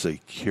yet it's a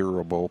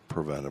curable,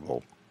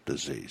 preventable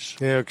disease.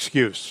 No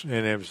excuse,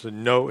 and there's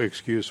no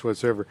excuse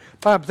whatsoever.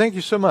 Bob, thank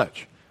you so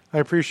much. I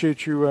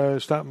appreciate you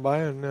stopping by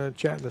and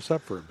chatting us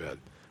up for a bit.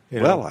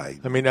 Well, I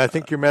mean, I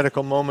think your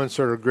medical moments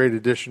are a great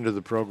addition to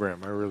the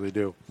program. I really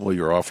do. Well,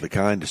 you're awfully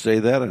kind to say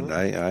that, and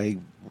I,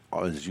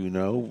 as you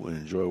know,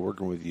 enjoy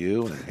working with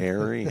you and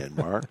Harry and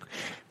Mark.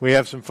 We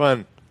have some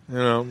fun.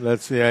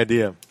 That's the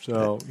idea.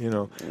 So,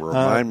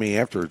 Remind me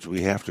afterwards,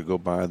 we have to go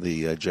by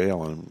the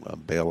jail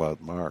and bail out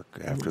Mark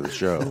after the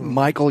show.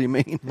 Michael, you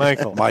mean?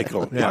 Michael.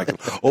 Yeah.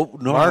 Oh,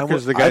 no. Mark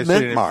is the guy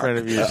sitting in Mark. front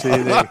of you. See,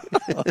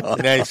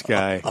 nice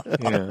guy.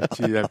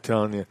 Gee, I'm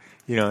telling you.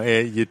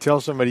 You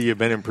tell somebody you've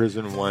been in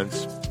prison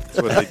once.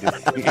 That's what they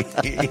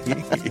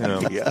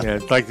do. Yeah,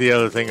 it's like the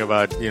other thing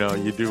about,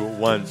 you do it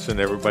once and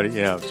everybody,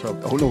 So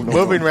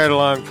moving right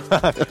along.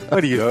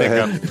 What do you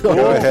think?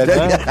 Go ahead.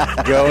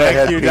 Go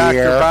ahead, Thank you,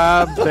 Dr.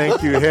 Bob.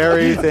 Thank you,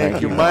 Harry.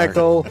 Thank you,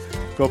 Michael.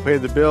 Go pay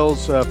the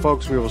bills.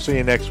 Folks, we will see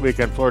you next week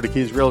on Florida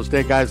Keys Real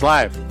Estate Guys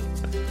Live.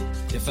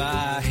 If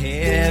I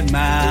had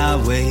my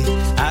way,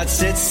 I'd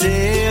set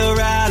sail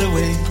right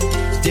away.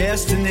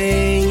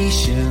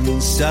 Destination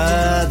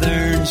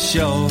Southern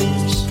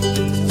Shores.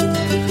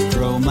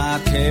 Throw my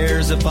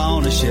cares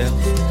upon a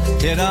shelf.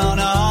 Head on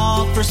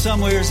off for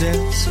somewhere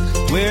else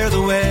where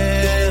the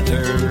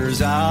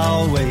weather's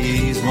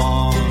always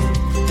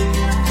warm.